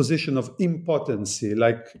position of impotency,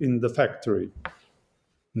 like in the factory.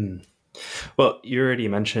 Well, you already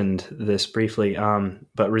mentioned this briefly,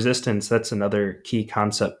 but resistance, that's another key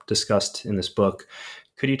concept discussed in this book.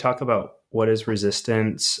 Could you talk about what is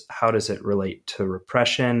resistance? How does it relate to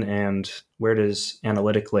repression? And where does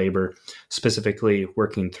analytic labor, specifically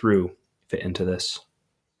working through, fit into this?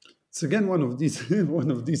 It's again one of these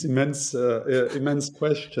immense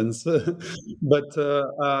questions, but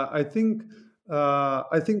I think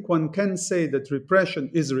one can say that repression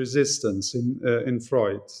is resistance in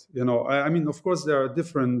Freud. I mean, of course, there are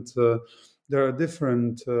different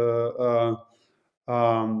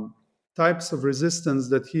types of resistance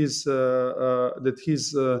that he's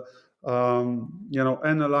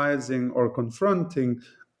analyzing or confronting.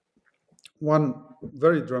 One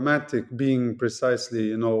very dramatic being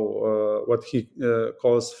precisely, what he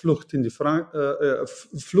calls Flucht in die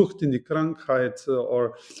Krankheit,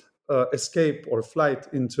 or escape or flight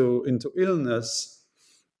into illness,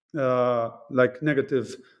 like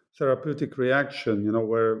negative therapeutic reaction,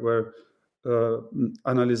 where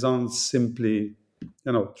analysants simply,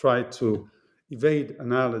 try to evade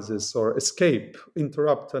analysis or escape,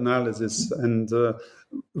 interrupt analysis, and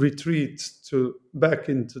retreat back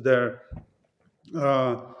into their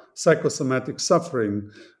psychosomatic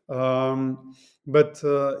suffering. But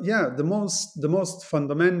the most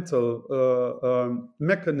fundamental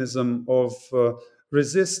mechanism of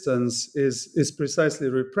resistance is precisely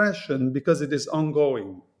repression, because it is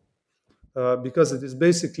ongoing, because it is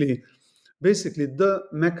basically the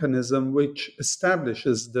mechanism which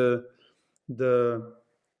establishes the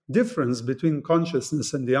difference between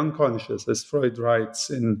consciousness and the unconscious, as Freud writes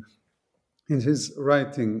in his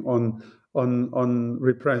writing on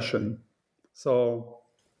repression. So,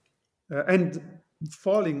 and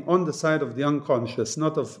falling on the side of the unconscious,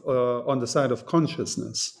 not on the side of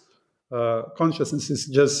consciousness. Consciousness is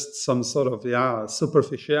just some sort of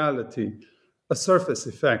superficiality, a surface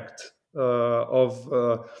effect of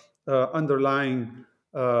underlying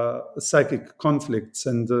psychic conflicts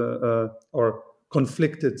and or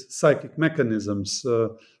conflicted psychic mechanisms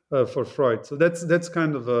for Freud. So that's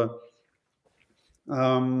kind of a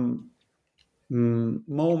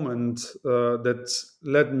moment that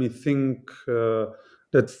led me think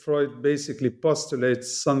that Freud basically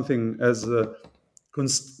postulates something as a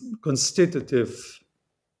constitutive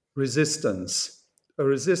resistance, a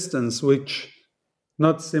resistance which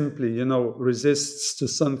not simply, resists to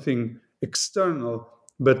something external,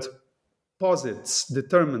 but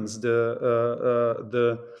determines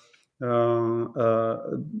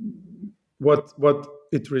what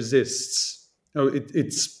it resists.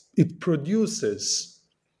 It produces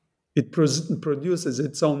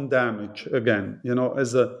its own damage again,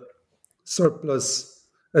 as a surplus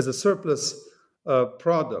as a surplus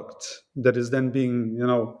product that is then being,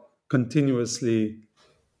 continuously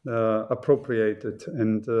appropriated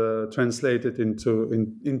and translated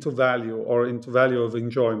into value, or into value of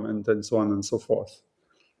enjoyment, and so on and so forth.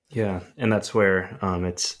 Yeah, and that's where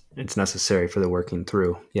it's necessary for the working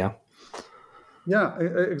through. Yeah. Yeah,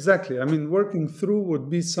 exactly. I mean, working through would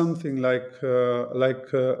be something like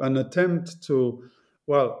an attempt to,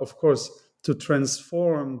 well, of course, to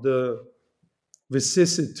transform the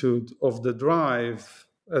vicissitude of the drive,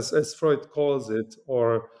 as Freud calls it,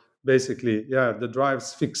 or basically, the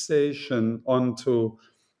drive's fixation onto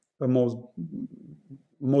a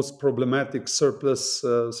most problematic surplus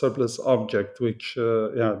object, which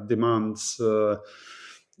demands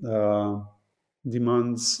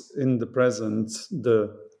in the present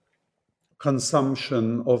the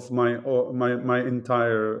consumption of my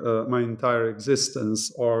entire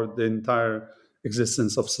existence, or the entire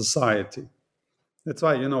existence of society. That's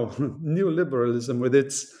why, neoliberalism, with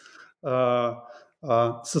its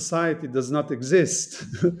society does not exist,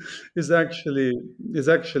 is actually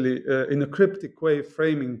in a cryptic way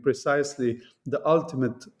framing precisely the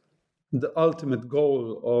ultimate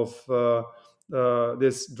goal of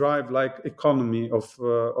this drive-like economy of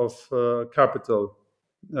capital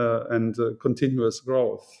and continuous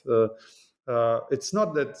growth. It's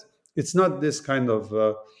not this kind of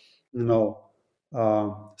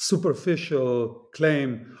superficial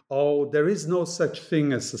claim, there is no such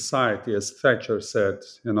thing as society, as Thatcher said.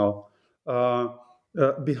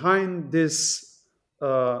 Behind this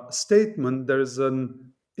statement, there is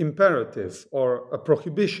an imperative or a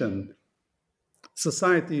prohibition.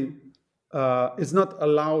 Society is not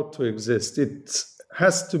allowed to exist. It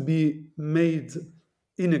has to be made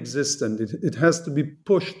inexistent. It has to be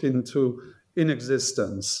pushed into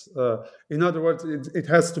inexistence. In other words, it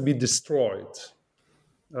has to be destroyed.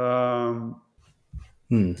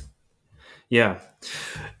 Yeah.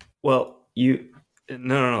 Well,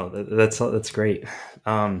 that's great.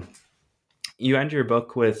 You end your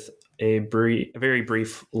book with a very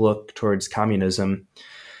brief look towards communism.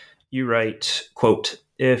 You write, quote,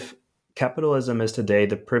 "If capitalism is today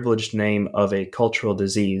the privileged name of a cultural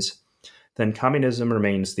disease, then communism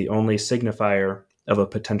remains the only signifier of a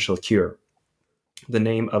potential cure, the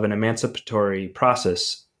name of an emancipatory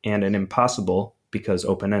process, and an impossible, because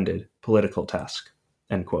open-ended, political task,"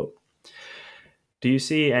 end quote. Do you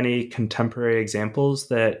see any contemporary examples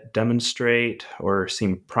that demonstrate or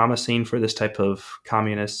seem promising for this type of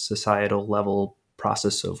communist societal level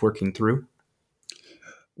process of working through?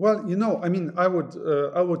 Well, I mean, I would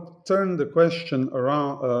turn the question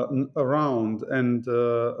around and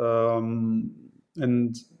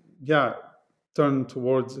turn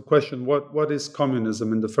towards the question: what is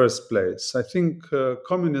communism in the first place? I think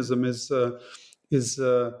communism is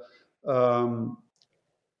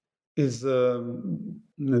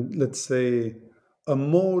let's say a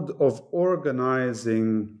mode of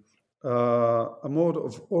organizing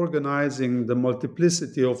the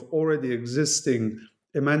multiplicity of already existing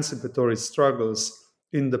emancipatory struggles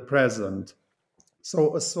in the present.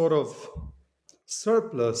 So a sort of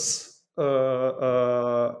surplus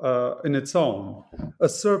in its own, a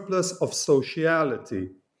surplus of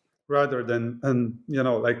sociality, rather than,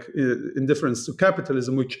 like in difference to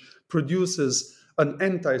capitalism, which produces an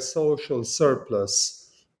antisocial surplus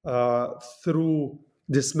through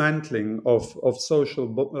dismantling of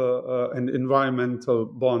social and environmental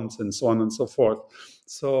bonds, and so on and so forth.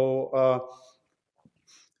 So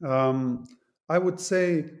I would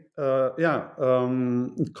say,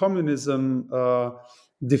 communism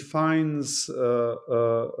defines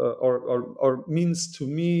or means to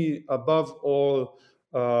me, above all,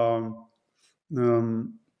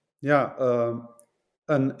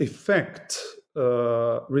 an effect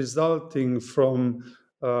resulting from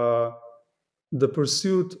the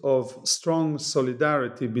pursuit of strong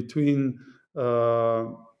solidarity between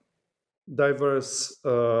diverse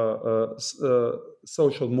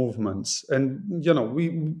social movements. And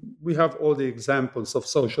we have all the examples of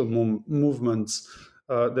social movements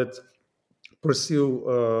that pursue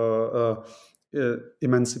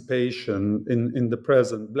emancipation in the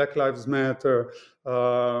present. Black Lives Matter,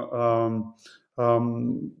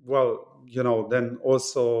 then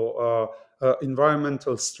also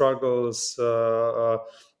environmental struggles,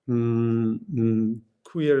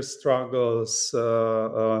 queer struggles.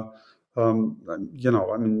 I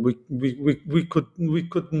mean, we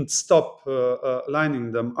couldn't stop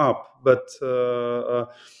lining them up, but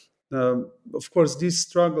of course, these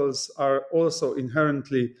struggles are also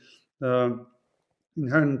inherently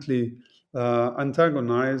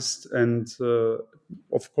antagonized, and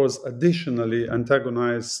of course, additionally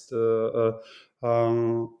antagonized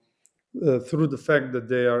through the fact that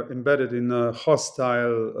they are embedded in a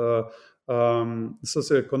hostile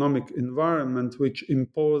socioeconomic environment which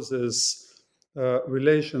imposes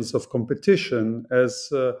relations of competition as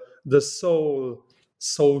the sole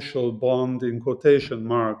social bond, in quotation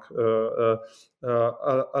mark,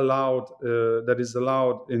 allowed that is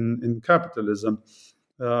allowed in capitalism.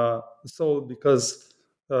 So because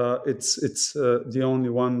it's the only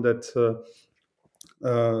one that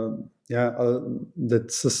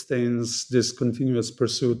that sustains this continuous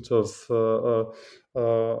pursuit of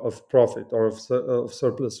profit or of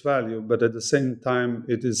surplus value, but at the same time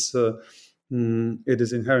it is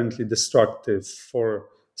inherently destructive for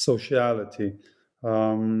sociality.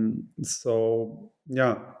 So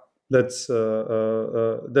yeah, that's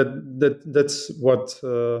that's what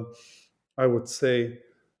I would say.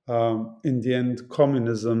 In the end,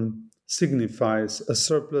 communism signifies a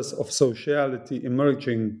surplus of sociality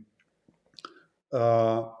emerging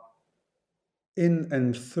in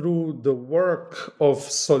and through the work of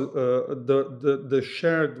the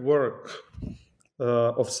shared work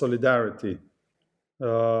of solidarity.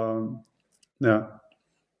 And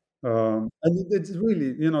it's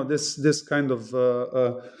really, this kind of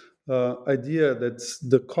idea that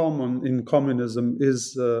the common in communism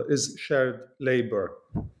is shared labor,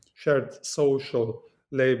 shared social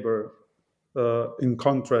labor, in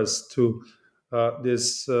contrast to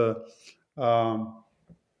this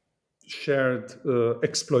shared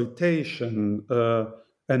exploitation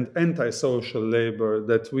and antisocial labor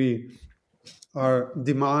that we are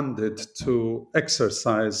demanded to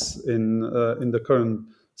exercise in the current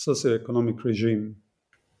socioeconomic regime.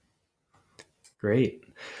 Great.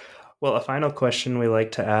 Well, a final question we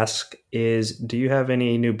like to ask is, do you have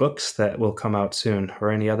any new books that will come out soon, or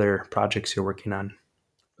any other projects you're working on?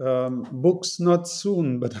 Books not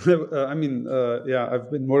soon, but I've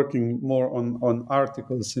been working more on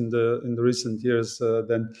articles in the recent years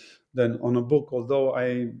than on a book. Although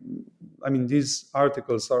these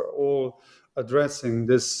articles are all addressing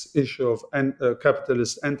this issue of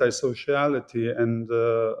capitalist anti-sociality and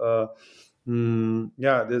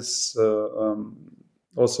this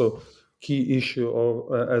also key issue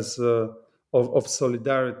of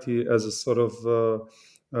solidarity as a sort of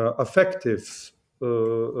effective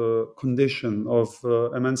condition of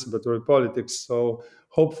emancipatory politics. So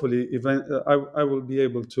hopefully, I will be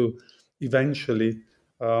able to eventually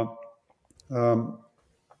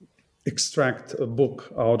extract a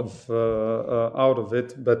book out of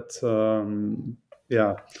it. But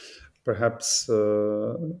perhaps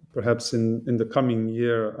in the coming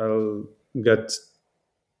year I'll get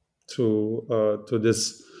to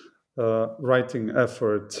this writing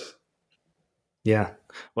effort. Yeah.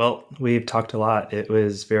 Well, we've talked a lot. It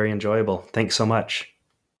was very enjoyable. Thanks so much.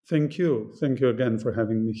 Thank you. Thank you again for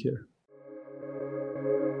having me here.